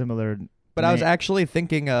similar. But I was actually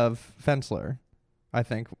thinking of Fensler, I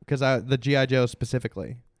think, because the G.I. Joe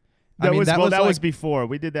specifically. That was before.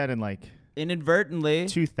 We did that in like inadvertently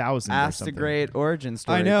 2000. Asked a great origin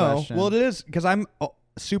story. I know. Question. Well, it is because I'm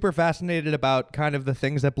super fascinated about kind of the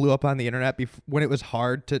things that blew up on the internet when it was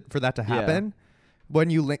hard for that to happen. Yeah. When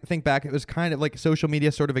you think back, it was kind of like social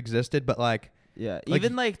media sort of existed, but like. Yeah,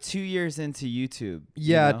 even like 2 years into YouTube.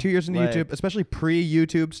 Yeah, 2 years into YouTube, especially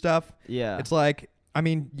pre-YouTube stuff. Yeah. It's like, I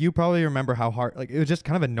mean, you probably remember how hard, like, it was just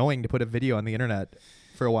kind of annoying to put a video on the internet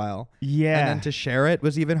for a while. Yeah. And then to share it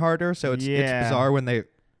was even harder, so it's bizarre when they...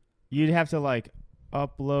 You'd have to, like,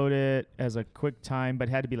 upload it as a quick time, but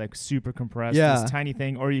it had to be, like, super compressed. Yeah. This tiny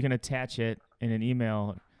thing, or you can attach it in an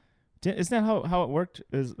email Isn't that how it worked?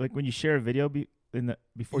 Is like when you share a video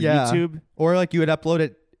before Yeah. YouTube? Or like you would upload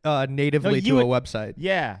it natively to a website.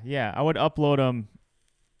 Yeah. I would upload them.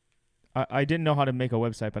 I didn't know how to make a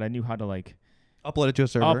website, but I knew how to like Upload it to a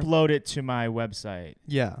server. upload it to my website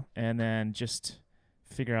Yeah. and then just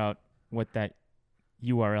figure out what that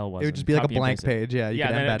URL was. It would and just be like a copy and blank paste it. page. Yeah. You Yeah,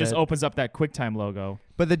 could and then embed it just it. opens up that QuickTime logo.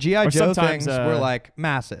 But the G.I. Or Joe sometimes, things were like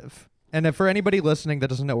massive. And if for anybody listening that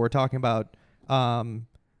doesn't know what we're talking about,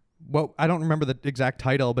 well, I don't remember the exact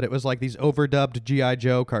title, but it was like these overdubbed G.I.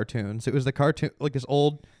 Joe cartoons. It was the cartoon, like this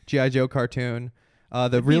old G.I. Joe cartoon. The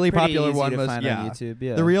It'd be really pretty popular easy one to was find on YouTube,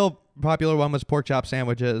 yeah. The real popular one was pork chop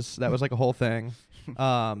sandwiches. That was like a whole thing.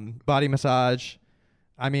 Body massage.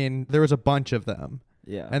 I mean, there was a bunch of them.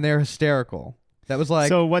 Yeah. And they're hysterical. That was like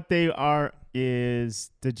So what they are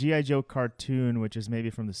is the G.I. Joe cartoon, which is maybe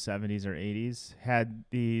from the 70s or 80s, had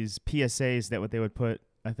these PSAs that what they would put,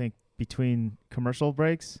 I think, between commercial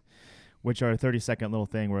breaks, which are a 30-second little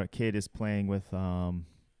thing where a kid is playing with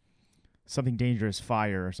something dangerous,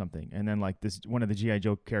 fire or something. And then like this, one of the G.I.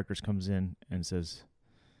 Joe characters comes in and says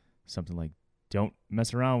something like, "Don't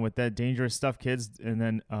mess around with that dangerous stuff, kids." And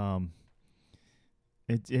then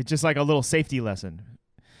it's just like a little safety lesson.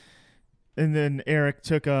 And then Eric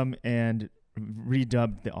took them and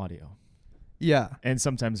redubbed the audio. Yeah. And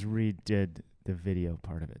sometimes redid the video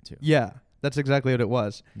part of it too. Yeah. That's exactly what it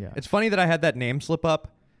was. Yeah. It's funny that I had that name slip up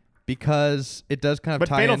because it does kind of But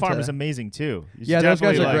tie Fatal into... Farm is amazing too. You should Yeah, those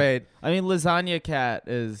guys definitely, are like- great. I mean, Lasagna Cat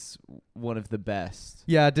is one of the best.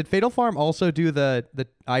 Yeah, did Fatal Farm also do the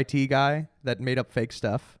IT guy that made up fake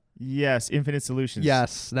stuff? Yes, Infinite Solutions.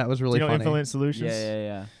 Yes, that was really Do you know funny. Infinite Solutions?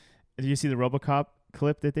 Yeah. Did you see the RoboCop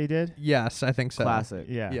clip that they did? Yes, I think so. Classic.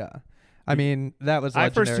 Yeah. Yeah. I mean, that was I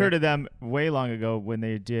legendary. first heard of them way long ago when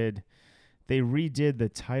they redid the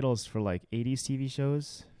titles for like 80s TV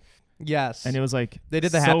shows. Yes. And it was like They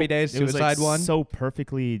did the so- Happy Days it was, like, Suicide one. so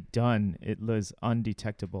perfectly done. It was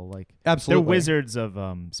undetectable. Like Absolutely. they're wizards of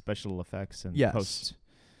special effects and Yes. post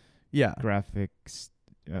Yeah. graphics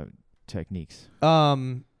techniques.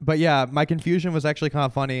 But yeah, my confusion was actually kind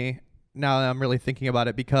of funny now that I'm really thinking about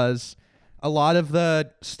it, because a lot of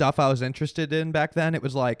the stuff I was interested in back then, it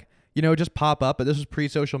was like, just pop up, but this was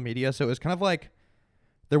pre-social media, so it was kind of like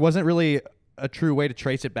there wasn't really a true way to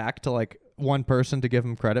trace it back to like one person to give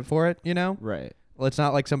them credit for it, Right. Well, it's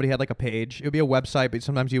not like somebody had like a page. It would be a website, but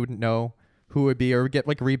sometimes you wouldn't know who it would be, or get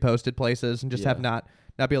like reposted places and just have not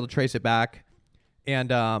be able to trace it back.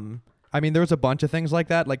 And I mean, there was a bunch of things like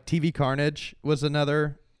that. Like TV Carnage was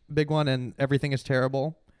another big one, and Everything Is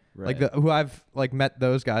Terrible. Right. Like who I've like met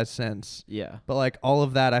those guys since. Yeah. But like all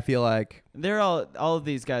of that, I feel like They're all of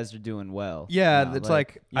these guys are doing well. Yeah, now. it's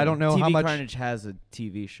like, I don't know TV how much- Carnage has a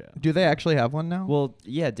TV show. do they actually have one now? Well,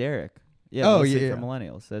 yeah, Derek. Yeah, Oh, mostly yeah, for yeah.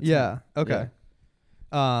 millennials. That's yeah. him. Okay.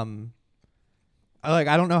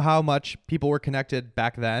 I don't know how much people were connected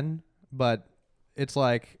back then, but it's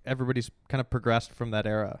like everybody's kind of progressed from that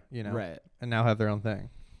era, Right. and now have their own thing.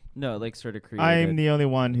 No, like sort of created. I'm the only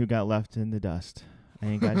one who got left in the dust. I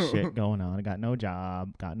ain't got shit going on. I got no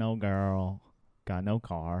job, got no girl, got no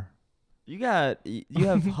car. You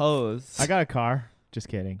have hoes. I got a car. Just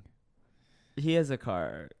kidding. He has a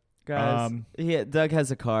car. Guys, Doug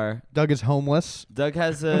has a car. Doug is homeless. Doug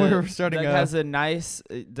has We a were starting Doug a- has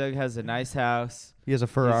a nice house. He has a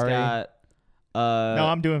Ferrari. He's got No,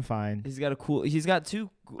 I'm doing fine. he's got two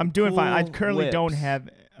I'm doing fine. I cool currently don't whips. have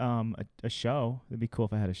a show. It'd be cool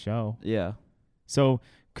if I had a show. Yeah. So,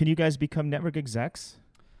 can you guys become network execs?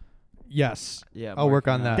 Yes. Yeah. I'm I'll work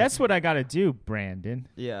working on that. That's what I got to do, Brandon.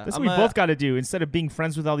 Yeah. That's I'm what we both got to do. Instead of being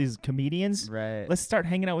friends with all these comedians, Right. let's start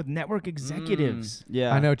hanging out with network executives.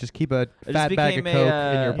 Yeah. I know. Just keep a just fat bag of became coke a,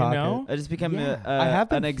 in your you pocket. know? I just became Yeah. I have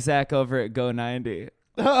been an exec over at Go 90.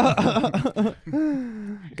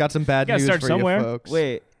 Got some bad You gotta news start for somewhere. you folks.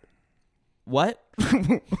 Wait. What?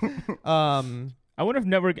 I wonder if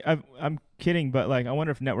network. I'm kidding, but like, I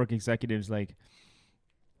wonder if network executives like,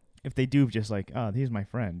 if they do just like, oh, he's my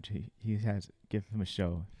friend. He has give him a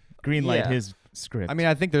show, greenlight Yeah. his script. I mean,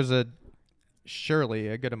 I think there's surely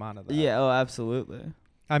a good amount of that. Yeah. Oh, absolutely.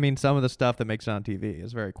 I mean, some of the stuff that makes it on TV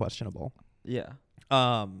is very questionable. Yeah.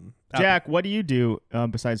 Jack, what do you do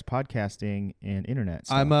besides podcasting and internet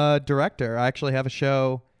stuff? I'm a director. I actually have a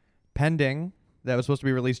show pending that was supposed to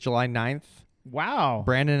be released July 9th. Wow.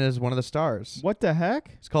 Brandon is one of the stars. What the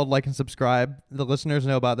heck? It's called Like and Subscribe. The listeners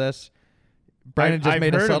know about this. Brandon just I've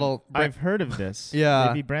made a heard subtle... I've heard of this. Yeah.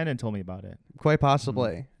 Maybe Brandon told me about it. Quite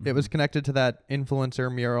possibly. Mhm. It was connected to that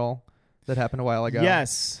influencer mural that happened a while ago.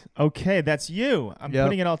 Yes. Okay, that's you. I'm Yep.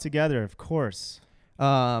 putting it all together, of course.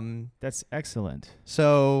 That's excellent.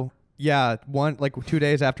 So, yeah, 2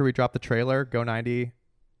 days after we dropped the trailer, Go 90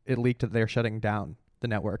 it leaked that they're shutting down the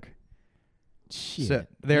network. Shit. So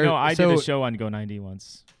they're- I so- did a show on Go90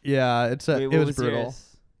 once. Yeah, Wait, it what was brutal.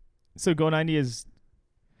 yours? So Go90 is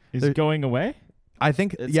There- going away? I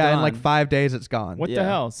think It's in like gone. 5 days it's gone. What the Yeah.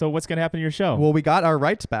 hell? So what's going to happen to your show? Well, we got our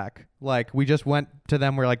rights back. Like we just went to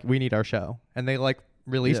them. We're like, we need our show, and they like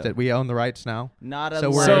released Yeah. it. We own the rights now. Not So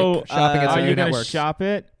unlike, we're So, shopping it are to you new going to networks. shop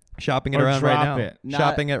it? Shopping it or around right drop now. it?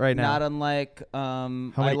 Shopping it right now. Not unlike I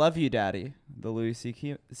many- Love You, Daddy, the Louis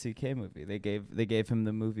C.K. movie. They gave him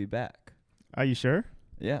the movie back. Are you sure?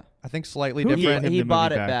 Yeah, I think slightly Who different. gave him he the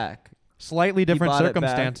bought movie it back? back. Slightly different bought it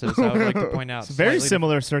back. circumstances. I would like to point out. It's very Slightly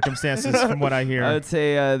similar circumstances from what I hear. I would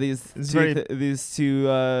say these It's two very- these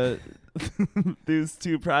two these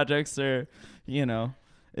two projects are,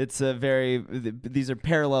 it's a very these are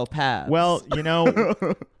parallel paths. Well,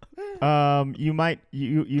 you might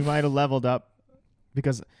have leveled up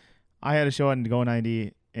because I had a show on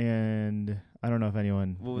Go90 and I don't know if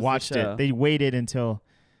anyone What was the watched show? it. They waited until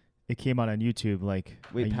it came out on YouTube like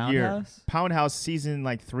Wait, a Pound year. House? Pound House season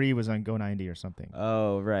 3 was on Go90 or something.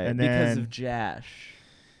 Oh right, And because then- of Jash.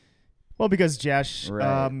 Well, because Jash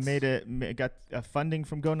Right. got funding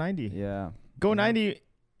from Go90. Yeah. Go90.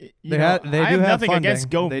 They They do I have have nothing funding. against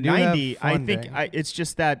They do have Go90. I think funding. it's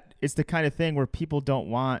just that it's the kind of thing where people don't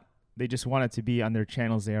want. They just want it to be on their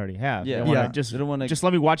channels they already have. Yeah. They wanna Yeah. just They don't wanna- just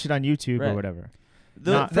let me watch it on YouTube or Right. whatever. For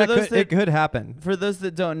That those could, it could happen. For those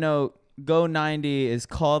that don't know, Go90 is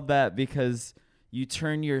called that because you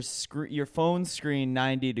turn your phone screen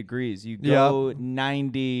 90 degrees. You go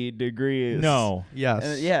 90 degrees. No,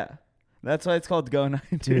 Yes. Yeah. That's why it's called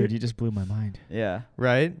Go90. dude, you just blew my mind. Yeah.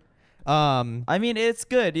 Right. I mean, it's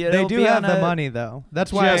good. They It'll do be have on the a- money though.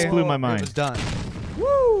 That's why Just blew my mind. It was done.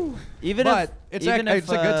 Even But if it's even a if,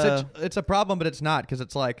 good it's a problem, but it's not because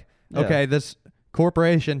it's like Yeah. okay, this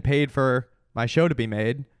corporation paid for my show to be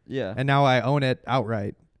made, yeah. and now I own it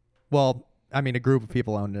outright. Well, I mean, a group of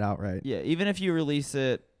people own it outright. Yeah, even if you release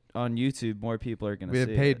it on YouTube, more people are going to We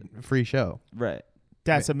see had paid it. free show. Right.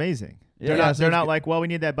 That's amazing. Yeah. They're so not it's like, well, we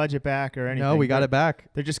need that budget back or anything. No, we got They're- it back.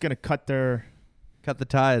 They're just gonna cut the Cut the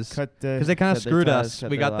ties. Because they kind of cut their screwed ties, us.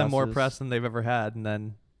 cut We their got them more losses. press than they've ever had, and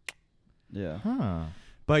then. Yeah. Huh.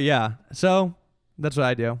 But yeah, so that's what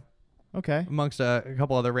I do Okay. amongst a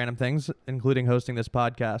couple other random things, including hosting this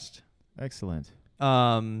podcast. Excellent.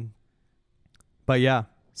 But yeah,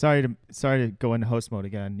 Sorry to go into host mode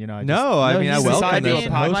again. I just, I mean, I he's welcome decided this.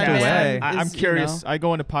 to Host podcast. away. I'm Is, curious. I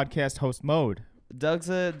go into podcast host mode. Doug's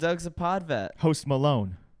a pod vet. Host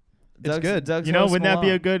Malone. It's good. Doug's Wouldn't that be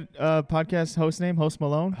a good podcast host name? Host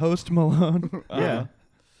Malone. Host Malone. Yeah.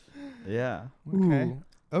 Yeah. Okay. Ooh.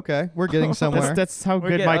 Okay, we're getting somewhere. That's how We're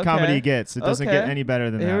good get- my okay. comedy gets. It doesn't get Okay. any better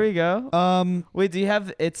than Here that. we go. Wait, do you have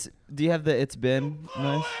the it's been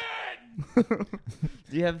nice? Do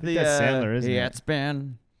you have the that's Sandler, isn't yeah, it? it's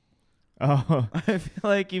been. Oh, I feel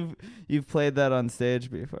like you've played that on stage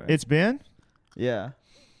before. it's been. yeah.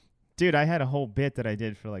 Dude, I had a whole bit that I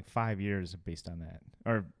did for 5 years based on that.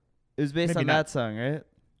 Or It was based Maybe on not. that song, right?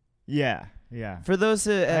 yeah. For those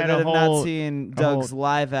that had have a not whole- seen a Doug's whole-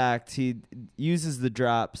 live act, he uses the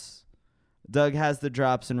drops. Doug has the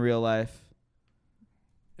drops in real life.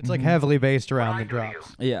 It's like heavily based around the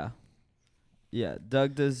drops. Yeah. Yeah,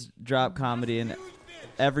 Doug does drop comedy in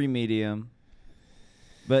every medium.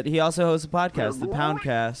 But he also hosts a podcast, the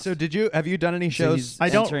Poundcast. So have you done any So shows? he's- I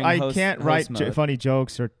don't. entering I host- can't host write mode. funny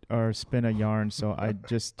jokes or spin a yarn, so I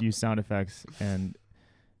just use sound effects and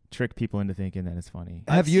trick people into thinking that it's funny.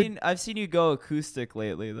 Have you, I've seen you go acoustic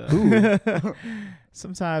lately though.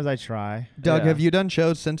 Sometimes I try. Doug? Yeah. Have you done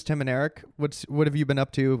shows since Tim and Eric? What have you been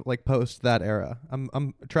up to post that era?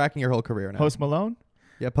 I'm tracking your whole career now. Post Malone?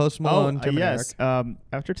 Yeah, Post Malone, Tim and yes. Eric.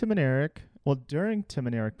 After Tim and Eric, well, during Tim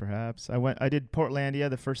and Eric, perhaps I did Portlandia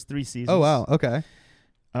the first 3 seasons. Oh wow, okay.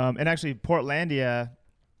 And actually, Portlandia,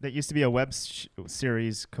 that used to be a web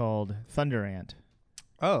series called Thunder Ant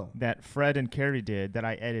Oh, that Fred and Carrie did that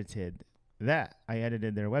I edited. I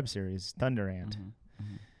edited their web series Thunder Ant.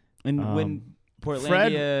 And when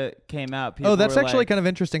Portlandia came out, people oh, that's were actually like, kind of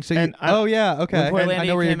interesting. So And yeah, okay. when I Portlandia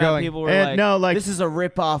know where you're came out, going. people were And like, no, this is a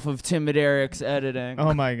rip-off of Tim and Eric's editing.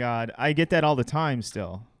 Oh my God, I get that all the time.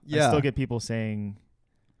 Still, I Yeah. still get people saying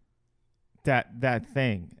that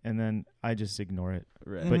thing, and then I just ignore it.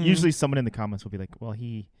 Right. But Mhm. usually, someone in the comments will be like, "Well,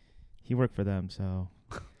 he worked for them, so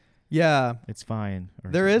Yeah, it's fine."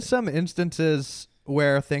 Or there is something. some instances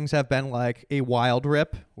where things have been like a wild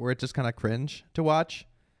rip, where it's just kind of cringe to watch.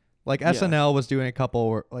 Like Yeah. SNL was doing a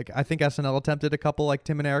couple, I think SNL attempted a couple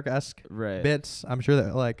Tim and Eric-esque Right. bits. I'm sure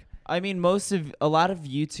that I mean, a lot of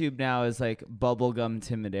YouTube now is like bubblegum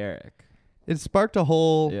Tim and Eric. it sparked a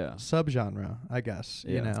whole Yeah. subgenre, I guess.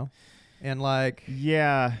 Yeah. You know, and like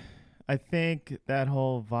Yeah, I think that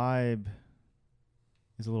whole vibe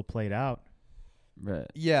is a little played out. Right.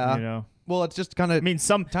 yeah. You know, Well, it's just kind I of mean,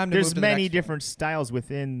 time to move there's to the many next different styles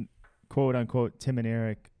within quote unquote Tim and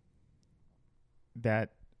Eric.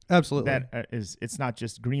 That absolutely. it's not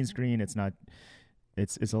just green screen. It's not.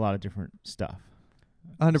 It's a lot of different stuff.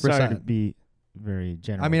 100%. Sorry to be very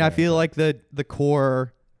general. I mean, I there, feel but- like the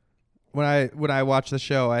core when I watch the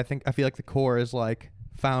show, I feel like the core is like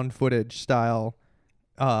found footage style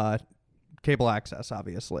cable access,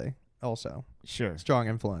 obviously. Also, sure. strong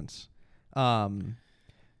influence.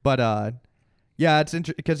 But yeah, it's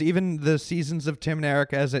interesting because even the seasons of Tim and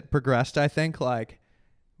Eric as it progressed, I think like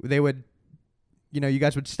they would, you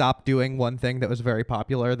guys would stop doing one thing that was very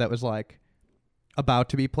popular that was like about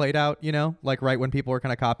to be played out, like right when people were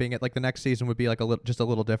kind of copying it, like the next season would be like just a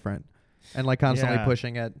little different and like constantly Yeah.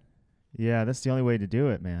 pushing it. Yeah, that's the only way to do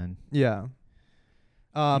it, man. Yeah. You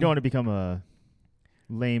don't want to become a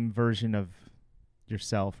lame version of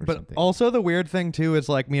yourself or But something. also the weird thing too is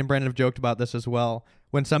like me and Brandon have joked about this as well.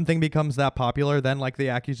 When something becomes that popular, then like the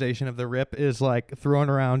accusation of the rip is like thrown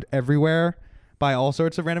around everywhere by all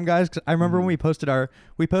sorts of random guys. 'Cause I remember when we posted our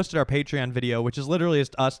Patreon video, which is literally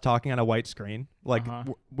just us talking on a white screen. Like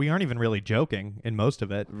we aren't even really joking in most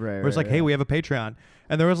of it. Right. Where it's like, hey, we have a Patreon,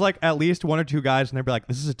 and there was like at least one or two guys, and they'd be like,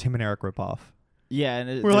 this is a Tim and Eric ripoff. Yeah,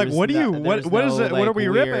 and We're like, what do you- what is it? What are we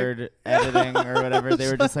ripping? weird editing or whatever.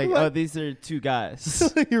 They were just like, oh, these are two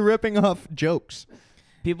guys. You're ripping off jokes.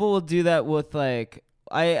 People will do that with like,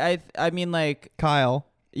 I mean like, Kyle.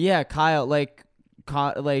 yeah, Kyle, like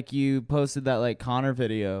you posted that like Connor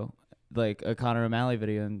video, like a Connor O'Malley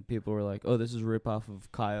video, and people were like, oh, this is a ripoff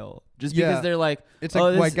of Kyle, just Yeah. because they're like, It's oh,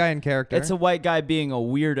 a white guy in character. It's a white guy being a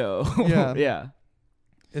weirdo. Yeah. Yeah.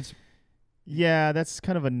 It's yeah, that's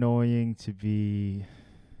kind of annoying to be.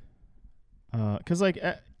 Because like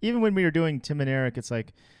even when we were doing Tim and Eric, it's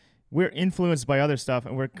like we're influenced by other stuff,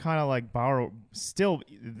 and we're kind of like we're still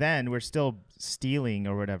stealing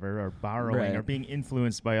or whatever, or borrowing, Right. or being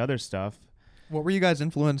influenced by other stuff. what were you guys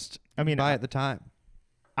influenced I mean, by at the time?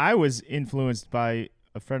 I was influenced by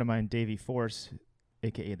a friend of mine, Davey Force,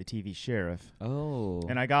 aka the TV Sheriff, Oh.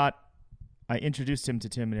 and I introduced him to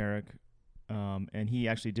Tim and Eric, and he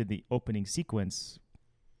actually did the opening sequence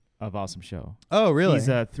of Awesome Show. Oh, really? He's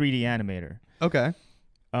a 3D animator. Okay.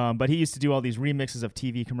 But he used to do all these remixes of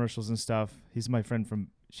TV commercials and stuff. He's my friend from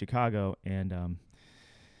Chicago, and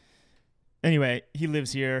anyway, he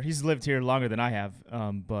lives here. He's lived here longer than I have.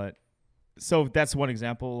 But so that's one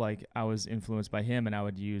example. Like I was influenced by him, and I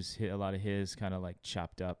would use a lot of his kind of like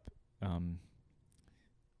chopped up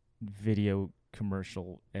video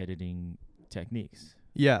commercial editing techniques.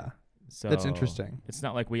 Yeah. So That's interesting. It's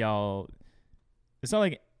not like it's not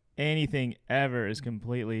like anything ever is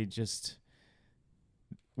completely just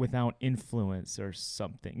without influence or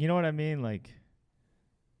something. You know what I mean? Like,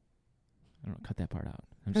 I don't know, cut that part out.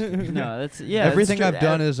 I'm just kidding. No, that's yeah. Everything it's true. I've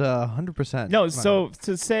done is 100%. No, so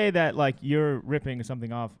to say that like you're ripping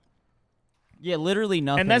something off, Yeah, literally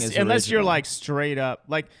nothing. unless you're original. like straight up,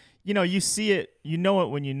 like you see it, you know it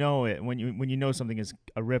when you know it, when you know something is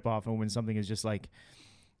a rip off, and when something is just like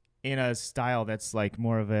in a style that's like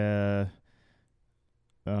more of a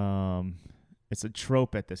it's a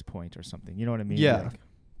trope at this point or something. You know what I mean? Yeah. Like,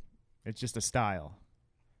 it's just a style.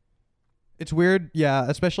 It's weird, yeah,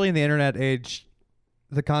 especially in the internet age,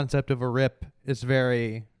 the concept of a rip is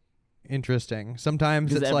very interesting. Sometimes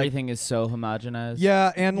because it's like everything is so homogenized.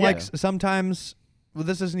 yeah, and Yeah. like sometimes well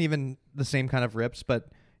this isn't even the same kind of rips, but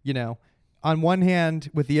on one hand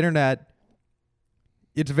with the internet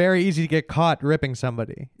it's very easy to get caught ripping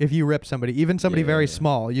somebody if you rip somebody, even somebody very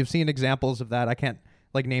small. You've seen examples of that. I can't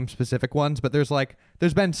like name specific ones, but there's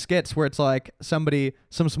been skits where it's like some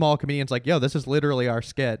small comedian's like, yo, this is literally our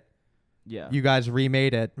skit. Yeah. You guys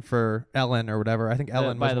remade it for Ellen or whatever. I think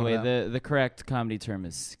Ellen was By the one way, of them. the correct comedy term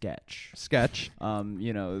is sketch. Sketch.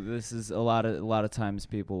 This is a lot of times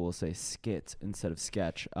people will say skit instead of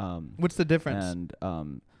sketch. What's the difference?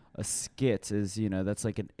 And a skit is that's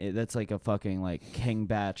like a fucking like King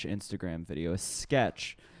Batch Instagram video. A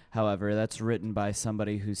sketch, however, that's written by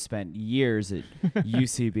somebody who spent years at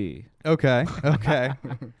UCB. Okay.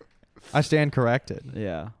 I stand corrected.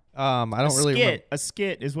 Yeah. I don't really remember. A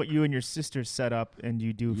skit is what you and your sister set up and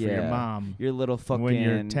you do for your mom. Your little When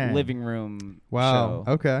you're fucking 10. living room Wow.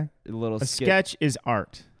 show. Okay. A little A skit. sketch is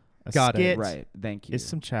art. A Got it. skit Right. Thank you. is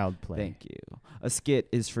some child play. Thank you. A skit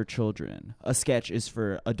is for children. A sketch is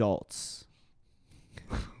for adults.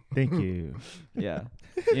 Thank you. Yeah.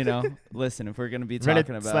 Listen, if we're going to be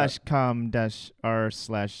talking about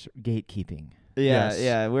Reddit.com/r/gatekeeping. Yeah, Yes.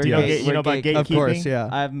 yeah. We're Do you know, gate- you we're know about gate- gatekeeping? Of course, yeah.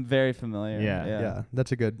 I'm very familiar. Yeah. Yeah,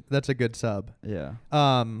 that's a good sub. Yeah.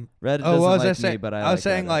 Um, Reddit oh, doesn't what was like I saying? me, but I was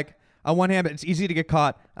saying Reddit. like on one hand, it's easy to get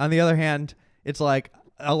caught. On the other hand, it's like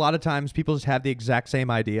a lot of times people just have the exact same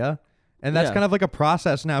idea, and that's Yeah. kind of like a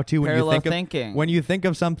process now too. When Parallel you think thinking. of when you think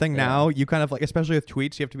of something Yeah. now, you kind of like, especially with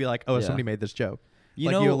tweets, you have to be like, oh, Yeah. somebody made this joke. You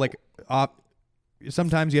like know, you like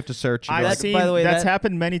sometimes you have to search. And I've be like, seen by the way, that's that-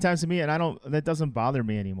 happened many times to me, and that doesn't bother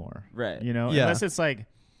me anymore. Right. You know, Yeah. unless it's like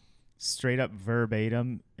straight up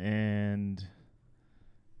verbatim, and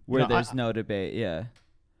where you know, there's no debate. Yeah.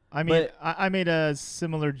 I mean, But- I made a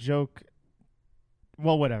similar joke.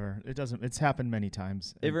 Well, whatever. It doesn't. It's happened many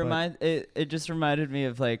times. It just reminded me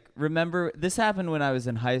of like, remember this happened when I was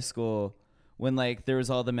in high school when like there was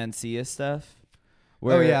all the Mencia stuff.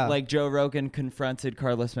 Where yeah. like Joe Rogan confronted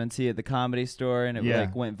Carlos Mencia at the Comedy Store and it Yeah.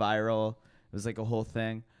 like went viral. It was like a whole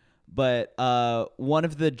thing. But one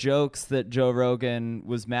of the jokes that Joe Rogan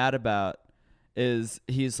was mad about is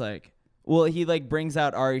he's like, well, he like brings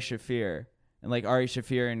out Ari Shaffir and like Ari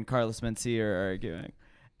Shaffir and Carlos Mencia are arguing.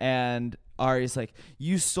 And Ari's like,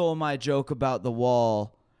 you stole my joke about the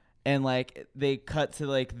wall. And like they cut to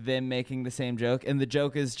like them making the same joke. And the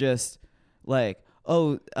joke is just like,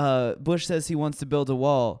 oh, Bush says he wants to build a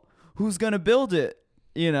wall. Who's going to build it?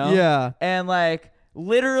 You know? Yeah. And like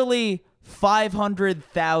literally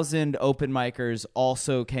 500,000 open micers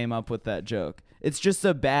also came up with that joke. It's just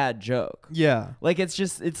a bad joke. yeah. Like it's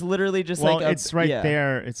literally just well, like it's right yeah.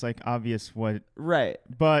 there. It's like obvious what. Right.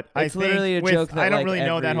 But I It's think literally a with, joke that, I don't like, really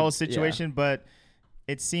know that every- whole yeah. situation, but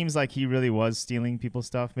it seems like he really was stealing people's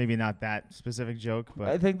stuff. Maybe not that specific joke, but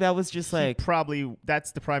I think that was just he like probably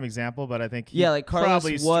that's the prime example. But I think he yeah, like Carlos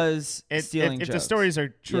probably was stealing if the jokes. stories are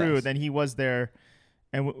true, Yes. then he was there,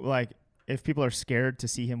 and like if people are scared to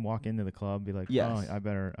see him walk into the club, be like, Yes. oh, I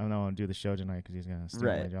don't want to do the show tonight because he's gonna steal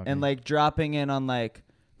my Right. joke. And like dropping in on like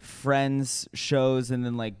friends shows and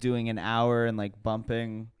then like doing an hour and like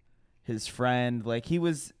bumping his friend. Like he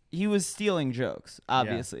was stealing jokes,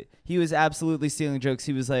 obviously. He was absolutely stealing jokes.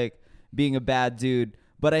 He was like being a bad dude.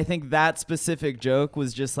 But I think that specific joke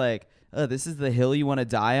was just like, oh, this is the hill you want to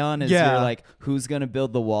die on? Is Yeah. your like who's gonna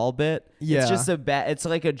build the wall bit? Yeah. It's just it's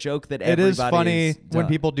like a joke that It everybody is funny has when done.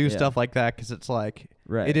 people do Yeah. stuff like that because it's like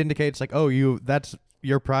Right. it indicates like, oh, that's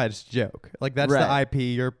your pride's joke. Like that's Right. the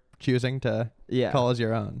IP you're choosing to Yeah. call as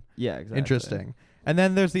your own. Yeah, exactly. Interesting. And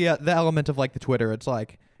then there's the element of like the Twitter. It's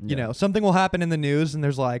like, you Yeah. know, something will happen in the news and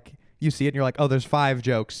there's like, you see it and you're like, oh, there's 5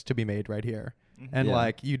 jokes to be made right here. And Yeah.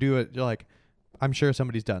 like you do it, you're like, I'm sure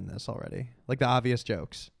somebody's done this already. Like the obvious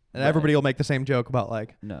jokes. And Right. everybody will make the same joke about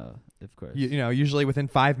like, No, of course. you know, usually within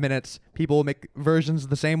 5 minutes, people will make versions of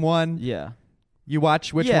the same one. Yeah. You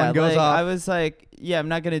watch which yeah, one goes like, off. I was like, yeah, I'm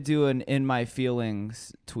not gonna do an in my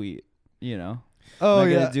feelings tweet. You know, oh, I'm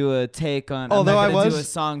not yeah. gonna do a take on. Although I'm I not gonna do was- a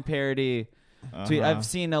song parody tweet. Uh-huh. I've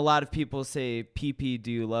seen a lot of people say "PP,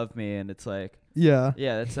 do you love me?" and it's like, Yeah.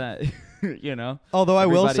 yeah, that's not. You know. Although I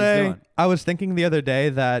will Everybody's say, doing. I was thinking the other day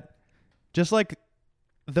that just like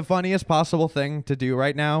the funniest possible thing to do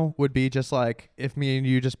right now would be just like if me and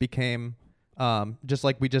you just became just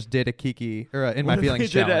like we just did a Kiki or a in my What if feelings we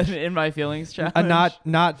did challenge. an in my feelings challenge.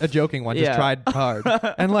 Not a joking one, just Yeah. tried hard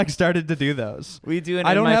and like started to do those. We do an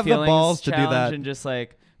I in don't my have the feelings balls to do challenge that. and just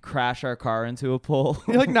like crash our car into a pole.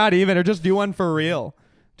 Like not even, or just do one for real.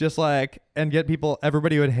 Just like and get people,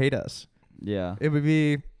 everybody would hate us. Yeah. It would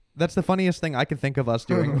be, that's the funniest thing I could think of us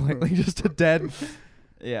doing lately. Just a dead,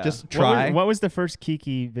 Yeah. just try. What was the first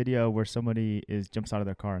Kiki video where somebody jumps out of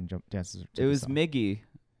their car and dances? to It the was song? Miggy.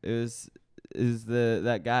 This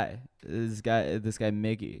guy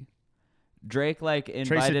Miggy. Drake like Trace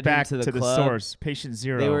invited it back him to the the club. source. Patient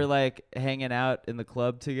Zero. They were like hanging out in the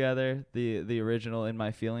club together. The original In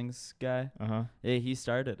My Feelings guy. Uh-huh. Yeah, he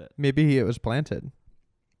started it. Maybe it was planted.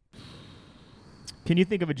 Can you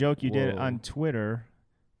think of a joke you did Whoa. on Twitter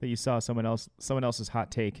that you saw someone else's hot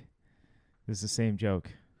take? This is the same joke.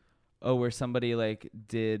 Oh, where somebody like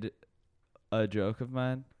did a joke of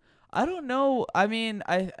mine. I don't know. I mean,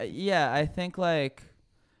 I think like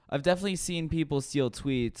I've definitely seen people steal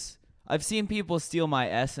tweets. I've seen people steal my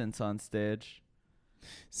essence on stage.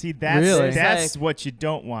 See, that's Really? that's Like- what you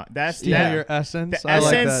don't want. That's Yeah, that- your essence. the I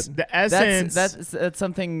like essence. that. The essence. That's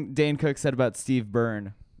something Dane Cook said about Steve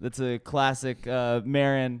Byrne. That's a classic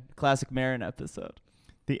Marin episode.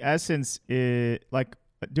 the essence is like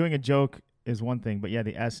doing a joke is one thing, but yeah,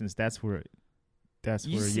 the essence. That's where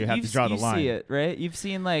you have to draw the line. You see it, right? You've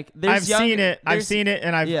seen like I've seen it,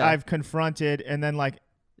 and yeah. I've confronted, and then like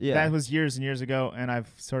Yeah. that was years and years ago, and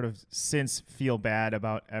I've sort of since feel bad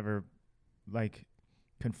about ever like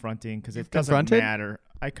confronting because You've it doesn't confronted? matter.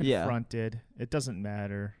 I confronted. It doesn't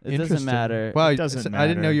matter. It doesn't matter. Wow, It doesn't I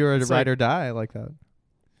didn't know matter. you were a It's ride like- or die like that.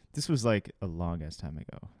 This was like a long ass time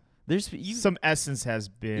ago. There's Some essence has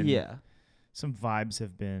been. yeah. Some vibes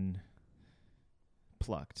have been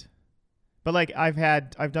plucked. But like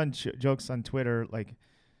I've done jokes on Twitter like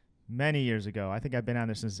many years ago. I think I've been on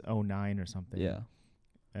there since 2009 or something. Yeah.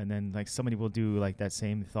 And then like somebody will do like that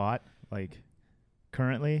same thought like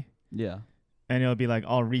currently, Yeah. and it'll be like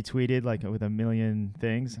all retweeted like with a million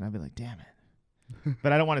things, and I'll be like, damn it.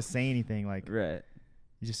 But I don't want to say anything. Like Right. it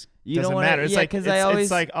just You doesn't don't wanna- matter. It's yeah, like 'cause it's, I always-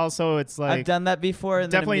 it's like also it's like I've done that before.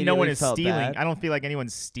 And then definitely no one immediately is felt stealing. bad. I don't feel like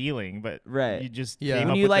anyone's stealing, but Right. you just Yeah. came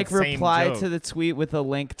When up you with like the same reply joke. to the tweet with a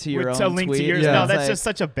link to your with own a link tweet. to yours. Yeah. No, it's that's like, just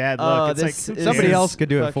such a bad look. oh, It's this like is Somebody else could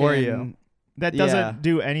do it for fucking- you. that doesn't yeah.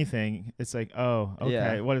 do anything. It's like, oh, okay.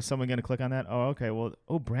 Yeah. What is someone gonna click on that? Oh, okay. Well,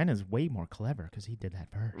 Brandon's way more clever because he did that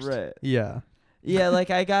first. Right. Yeah. Yeah, like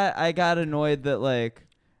I got annoyed that like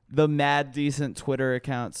the mad decent Twitter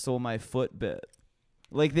account stole my foot bit.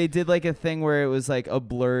 Like they did like a thing where it was like a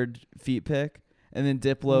blurred feet pic, and then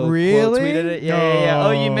Diplo Really? quote tweeted it. Yeah.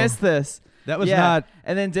 Oh, you No. missed this. That was Yeah. not.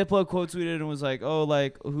 And then Diplo quote tweeted and was like, "Oh,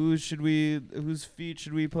 like whose feet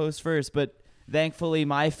should we post first?" But thankfully,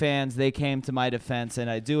 my fans, they came to my defense, and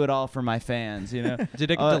I do it all for my fans. You know?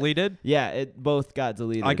 Did it get Uh, deleted? Yeah, it both got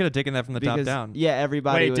deleted. I could have taken that from the top because, down. Yeah,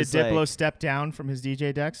 everybody Wait, did was Diplo like, step down from his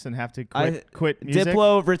DJ decks and have to I- quit music?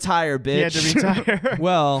 Diplo retire, bitch. He had to retire.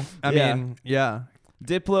 Well, I Yeah. mean, yeah.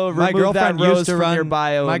 Diplo My remove that girlfriend rose used to from your run-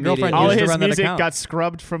 bio. my girlfriend All used to his run that music account. got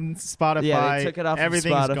scrubbed from Spotify. Yeah, they took it off of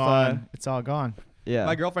Everything's Spotify. gone. It's all gone. Yeah.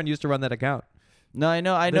 My girlfriend used to run that account. No, I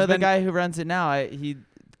know There's the been- guy who runs it now. He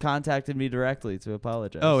contacted me directly to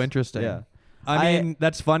apologize. Oh, interesting. Yeah. I mean,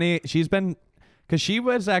 that's funny. She's been, because she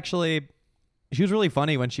was really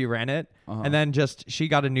funny when she ran it, Uh-huh. and then she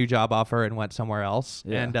got a new job offer and went somewhere else.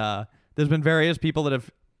 Yeah. And there's been various people that have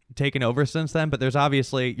taken over since then, but there's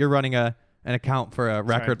obviously, you're running an account for a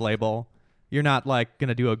record label. You're not like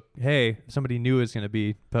gonna do hey, somebody new is gonna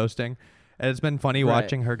be posting. And it's been funny Right.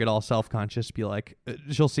 watching her get all self-conscious, be like,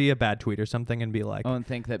 she'll see a bad tweet or something and be like, Oh, and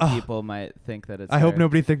think that "Ugh, people might think that it's I hope her.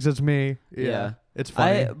 nobody thinks it's me. Yeah. It's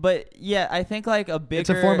funny. I think like a bigger It's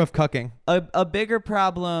a form of cucking. a bigger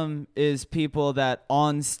problem is people that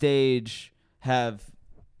on stage have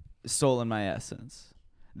stolen my essence.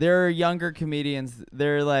 There are younger comedians.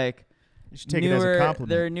 They're like You should take it as a compliment.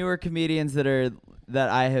 There are newer comedians that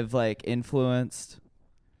I have like influenced.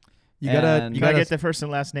 You gotta, And- you Can I gotta. get the first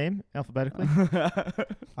and last name alphabetically?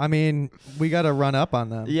 I mean, we gotta run up on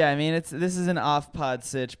them. Yeah, I mean this is an off pod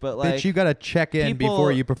sitch, but like Bitch, you gotta check in people-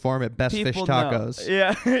 before you perform at Best Fish people know. Tacos.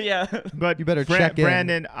 Yeah, yeah. But You better check in.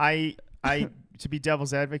 Brandon, I to be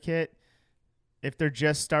devil's advocate, if they're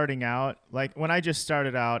just starting out, like when I just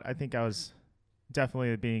started out, I think I was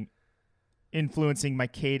definitely influencing my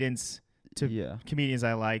cadence to Yeah. comedians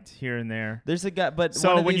I liked here and there. There's a guy, but So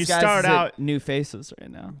one of when these you guys start is at out- new faces right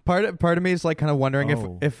now. Part of me is like kind of wondering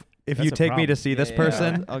Oh, if that's you a take me to problem. see this Yeah,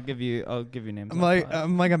 person. I'll give you names. I'm off like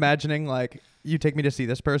pod. imagining like you take me to see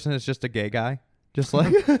this person. It's just a gay guy. Just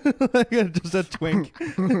like, just a twink.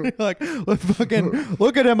 Like,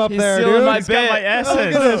 look at him up He's there, stealing dude. my He's got my bit. Oh, look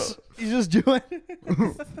at essence. this. He's just doing.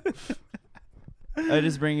 I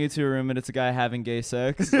just bring you to a room and it's a guy having gay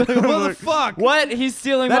sex. What the fuck? What? He's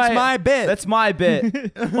stealing That's my bit. That's my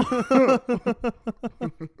bit.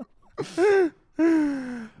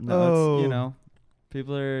 No, it's, you know,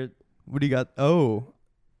 people are. What do you got? Oh,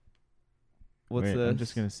 What's Wait, this? I'm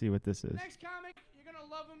just gonna see what this is. Next comic, you're gonna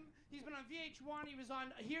love him. He's been on VH1. He was on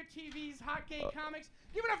Here TV's Hot Gay Comics.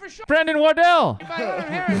 Give it up for Sean Brandon Wardell. by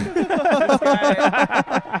Adam Harris.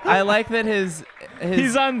 I like that his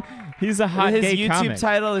He's a hot his gay YouTube comic.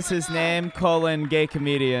 title is his name : gay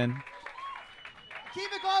comedian. Keep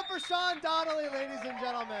it going for Sean Donnelly, ladies and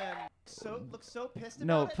gentlemen. Looks so pissed about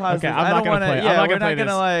No, it. pause. Okay, this. I'm I not don't gonna wanna, play it. Yeah, I'm not we're gonna not play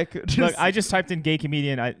gonna this. like. Look, I just typed in gay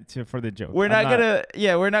comedian for the joke. We're not gonna.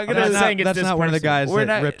 Yeah, we're not I'm gonna. not saying it's that's this not one of the person. guys We're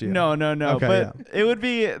that not. ripped you. No. Okay, But it would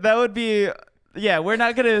be. That would be. Yeah, we're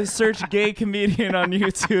not gonna search gay comedian on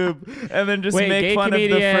YouTube and then just Wait, make gay fun of the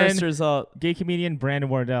comedian. first result. Gay comedian Brandon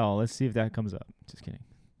Wardell. Let's see if that comes up. Just kidding.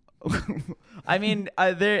 I mean,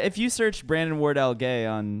 if you search Brandon Wardell gay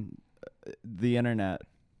on the internet,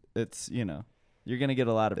 it's you're gonna get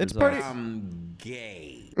a lot of It's results. I'm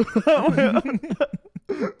gay.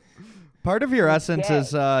 part of your essence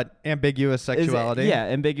is ambiguous Is sexuality. yeah,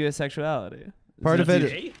 ambiguous sexuality. Part of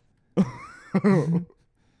it.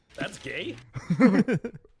 That's gay?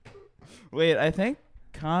 Wait, I think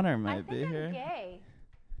Connor might be here. Gay.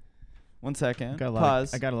 1 second. I got a lot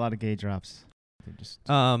Pause. Of, I got a lot of gay drops. They just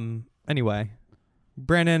Anyway,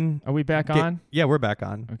 Brandon, Are we back on? Yeah, we're back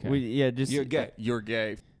on. Okay. You're gay. You're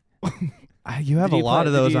gay. You have a lot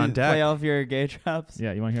of those on deck. Play off your gay drops.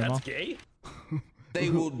 Yeah, you want to hear them all? Gay? They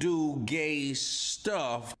will do gay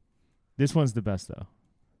stuff. This one's the best though.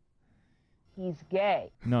 He's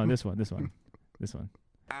gay. No, this one.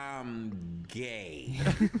 I'm gay.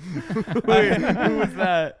 Wait, who was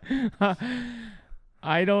that?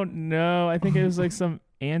 I don't know. I think it was like some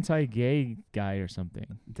anti-gay guy or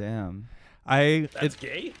something. Damn. That's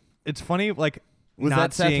gay? It's funny, like, Was not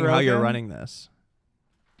that Seth seeing how you're Rogen? running this.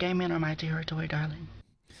 Gay men are my territory, darling.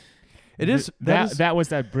 It is That was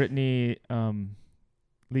that Britney,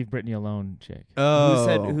 leave Britney alone chick.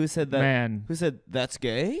 Oh, Who said that? Man. Who said that's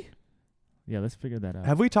gay? Yeah, let's figure that out.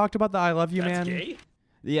 have we talked about the "I love you, man"? Gay?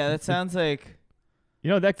 Yeah, that sounds like. You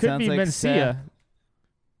know, that could Sounds be like Mencia. Seth.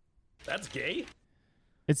 That's gay?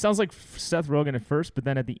 It sounds like Seth Rogen at first, but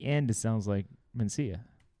then at the end it sounds like Mencia.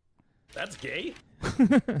 That's gay?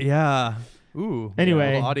 Yeah. Ooh. Anyway.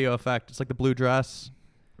 Yeah, little audio effect. It's like the blue dress.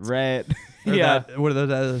 Right. Or Yeah. What are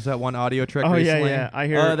those? Is that one audio trick? Oh recently? yeah. I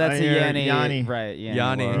hear. Oh, that's I a hear Yanni. Yanni. Right.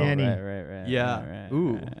 Yanni. Whoa, Yanni. Right. Yeah. Right,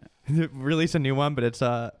 Ooh. Release a new one, but it's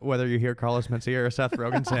whether you hear Carlos Mencia or Seth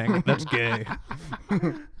Rogen saying that's gay.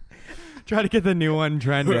 Try to get the new one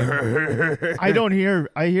trending. I don't hear.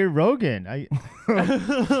 I hear Rogan.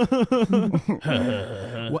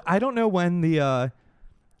 Well, I don't know when the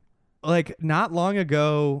like not long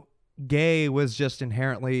ago, gay was just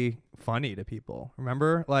inherently funny to people.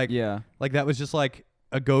 Remember, like like that was just like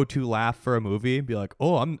a go-to laugh for a movie. Be like,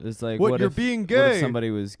 oh, It's like what you're if, being What gay. if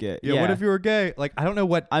somebody was gay? Yeah, what if you were gay? Like, I don't know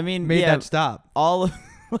what I mean, made that stop. All of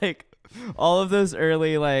all of those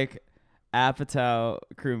early like Apatow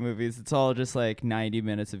crew movies. It's all just like 90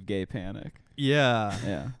 minutes of gay panic. Yeah.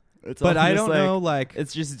 Yeah. It's But all I just, don't know, like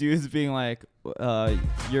it's just dudes being like,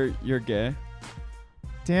 you're gay.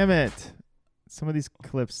 Damn it! Some of these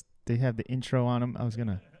clips they have the intro on them. I was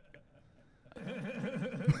gonna.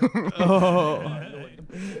 oh.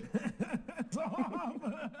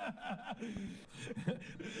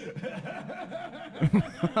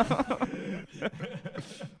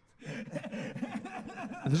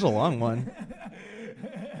 This is a long one.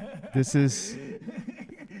 This is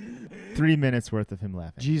 3 minutes worth of him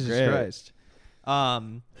laughing. Jesus Great. Christ.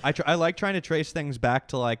 I like trying to trace things back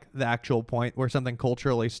to like the actual point where something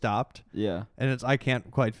culturally stopped. Yeah. And I can't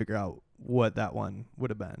quite figure out what that one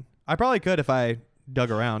would have been. I probably could if I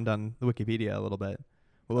dug around on the Wikipedia a little bit.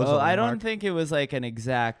 What was the I don't landmark? think it was like an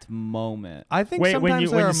exact moment. I think Wait, sometimes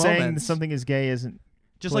when there you're are saying moments, something is gay isn't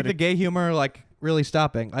just like the gay humor, like really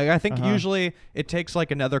stopping. Like, I think usually it takes like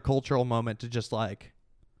another cultural moment to just like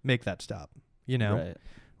make that stop. You know, Right.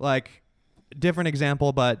 like different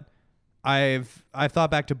example, but I've thought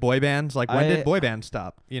back to boy bands. Like when did boy bands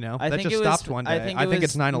stop? You know, I that think just it was, stopped one day. I think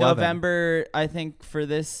it's 9/11. November. I think for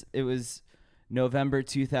this it was November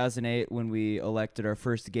 2008 when we elected our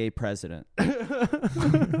first gay president. I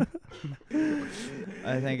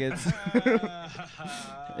think it's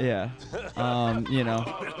yeah. You know,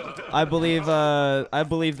 I believe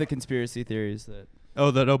the conspiracy theories that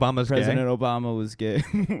that Obama's President gay. Obama was gay.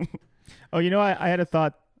 Oh, you know, I had a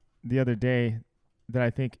thought the other day that I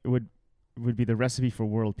think would be the recipe for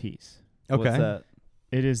world peace. Okay. What's that?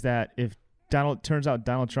 It is that if turns out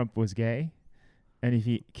Donald Trump was gay, and if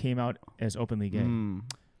he came out as openly gay.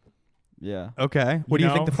 Yeah. Okay. What do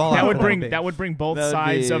you think the fallout that would for bring? be? That would bring both That would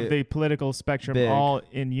sides be of the political spectrum big. all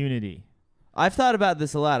in unity. I've thought about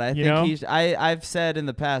this a lot. I You think know? he. I've said in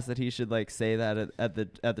the past that he should like say that at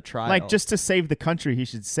the trial. Like just to save the country, he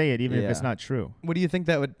should say it, even if it's Yeah. not true. What do you think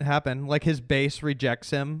that would happen? Like his base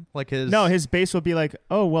rejects him? Like his No, his base will be like,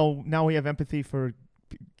 oh well, now we have empathy for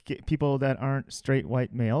people that aren't straight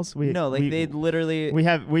white males. They'd literally. We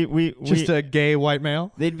have just a gay white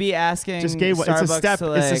male? They'd be asking. just gay. Starbucks It's a step. To,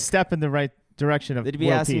 like, it's a step in the right direction of They'd be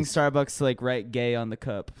world asking peace. Starbucks to like write "gay" on the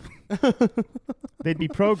cup. They'd be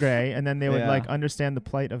pro-gay, and then they would Yeah. like understand the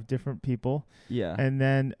plight of different people. Yeah. And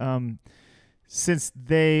then since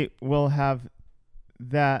they will have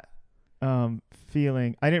that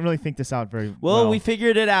feeling, I didn't really think this out very well. Well, we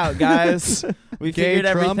figured it out, guys. We Gay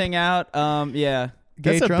figured Trump? everything out. Yeah.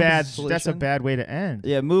 Gay That's a Trump bad. is the That's a solution? bad way to end.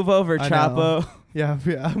 Yeah. Move over, I know. Chapo.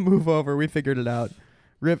 Yeah, move over. We figured it out.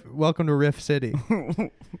 Welcome to Riff City.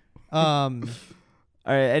 All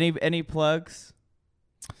right. Any plugs?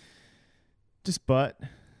 Just butt,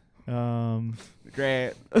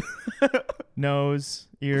 Great. nose,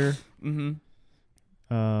 ear. Mm-hmm.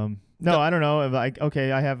 No, I don't know. Like,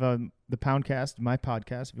 okay, I have the Poundcast, my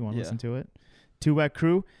podcast. If you want to Yeah. listen to it, Two Wet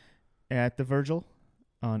Crew at the Virgil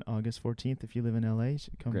on August 14th. If you live in LA, you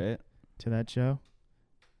should come Great. to that show.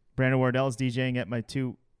 Brandon Wardell is DJing at my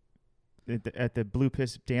two at the Blue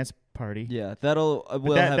Piss dance party. Yeah, that'll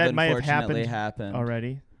will that, have that might have unfortunately happened happened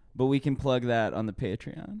already. But we can plug that on the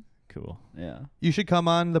Patreon. Cool. Yeah. You should come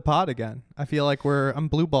on the pod again. I feel like I'm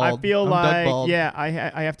blue balled. I feel I'm like Doug-balled.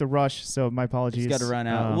 I have to rush, so my apologies. He's got to run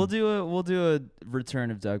out. We'll do a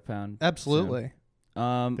return of Douggpound. Absolutely.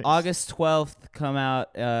 August 12th, come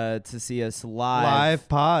out to see us Live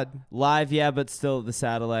pod. Live, yeah, but still the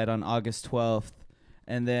satellite on August 12th.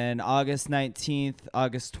 And then August 19th,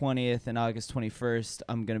 August 20th, and August 21st,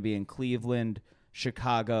 I'm going to be in Cleveland,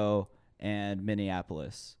 Chicago, and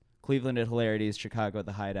Minneapolis. Cleveland at Hilarities, Chicago at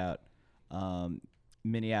the Hideout,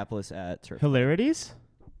 Minneapolis at Turf. Hilarities?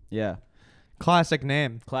 Yeah. Classic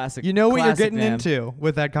name. Classic. You know what you're classic getting name. into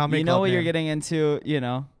with that comedy You know club what name. you're getting into, you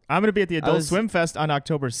know. I'm gonna be at the Adult Swim Fest on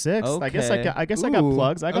October 6th. Okay. I guess I got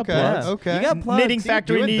plugs. I got plugs. Okay. You got plugs. Knitting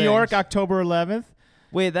Factory, New York, October 11th.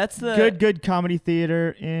 Wait, that's the Good Comedy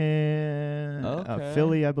Theater in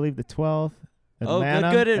Philly, I believe, the 12th.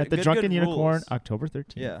 Atlanta good, at the good, Drunken good Unicorn, rules. October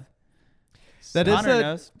 13th. Yeah. That is Connor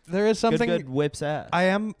knows. There is something Good whips ass. I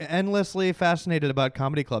am endlessly fascinated about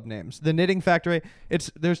comedy club names. The Knitting Factory.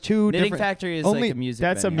 There's two Knitting different. Factory is only, like a music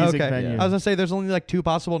That's venue. a music okay. venue. I was gonna say there's only like two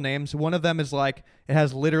possible names. One of them is like it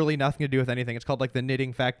has literally nothing to do with anything. It's called like the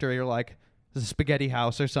Knitting Factory or like the Spaghetti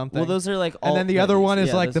House or something. Well, those are like and then the other one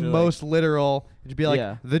is like the those are most literal. It'd be like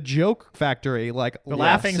Yeah. the Joke Factory, like The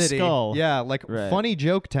Laugh Laughing City. Skull. Yeah, like Right. Funny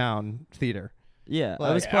Joke Town Theater. Yeah, Like,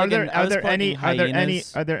 I was Are plugging. there I was any plugging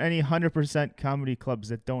hyenas. 100% comedy clubs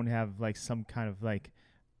that don't have like some kind of like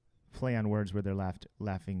play on words where they're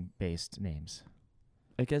laughing based names?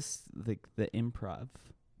 I guess the improv.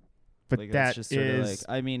 But Like, that that's just sort of is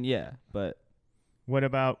like. I mean, yeah, but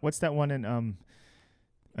what's that one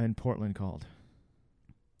in Portland called?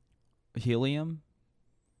 helium.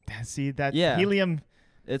 See that Yeah. helium.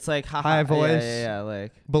 It's like High voice. Yeah,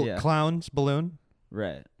 like yeah. Clowns, balloon.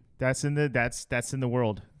 Right. That's in the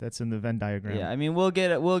world. That's in the Venn diagram. Yeah, I mean, we'll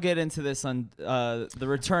get into this on the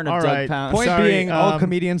return of All Doug right. Pound. Point Sorry, being, all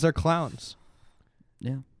comedians are clowns.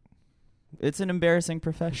 Yeah, it's an embarrassing It's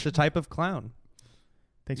profession. a type of clown.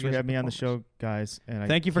 Thanks You for guys having me on the performers. show, guys. And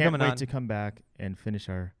Thank you for can't coming wait on. to come back and finish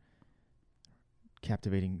our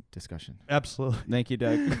captivating discussion. Absolutely. Thank you,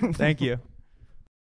 Doug. Thank you.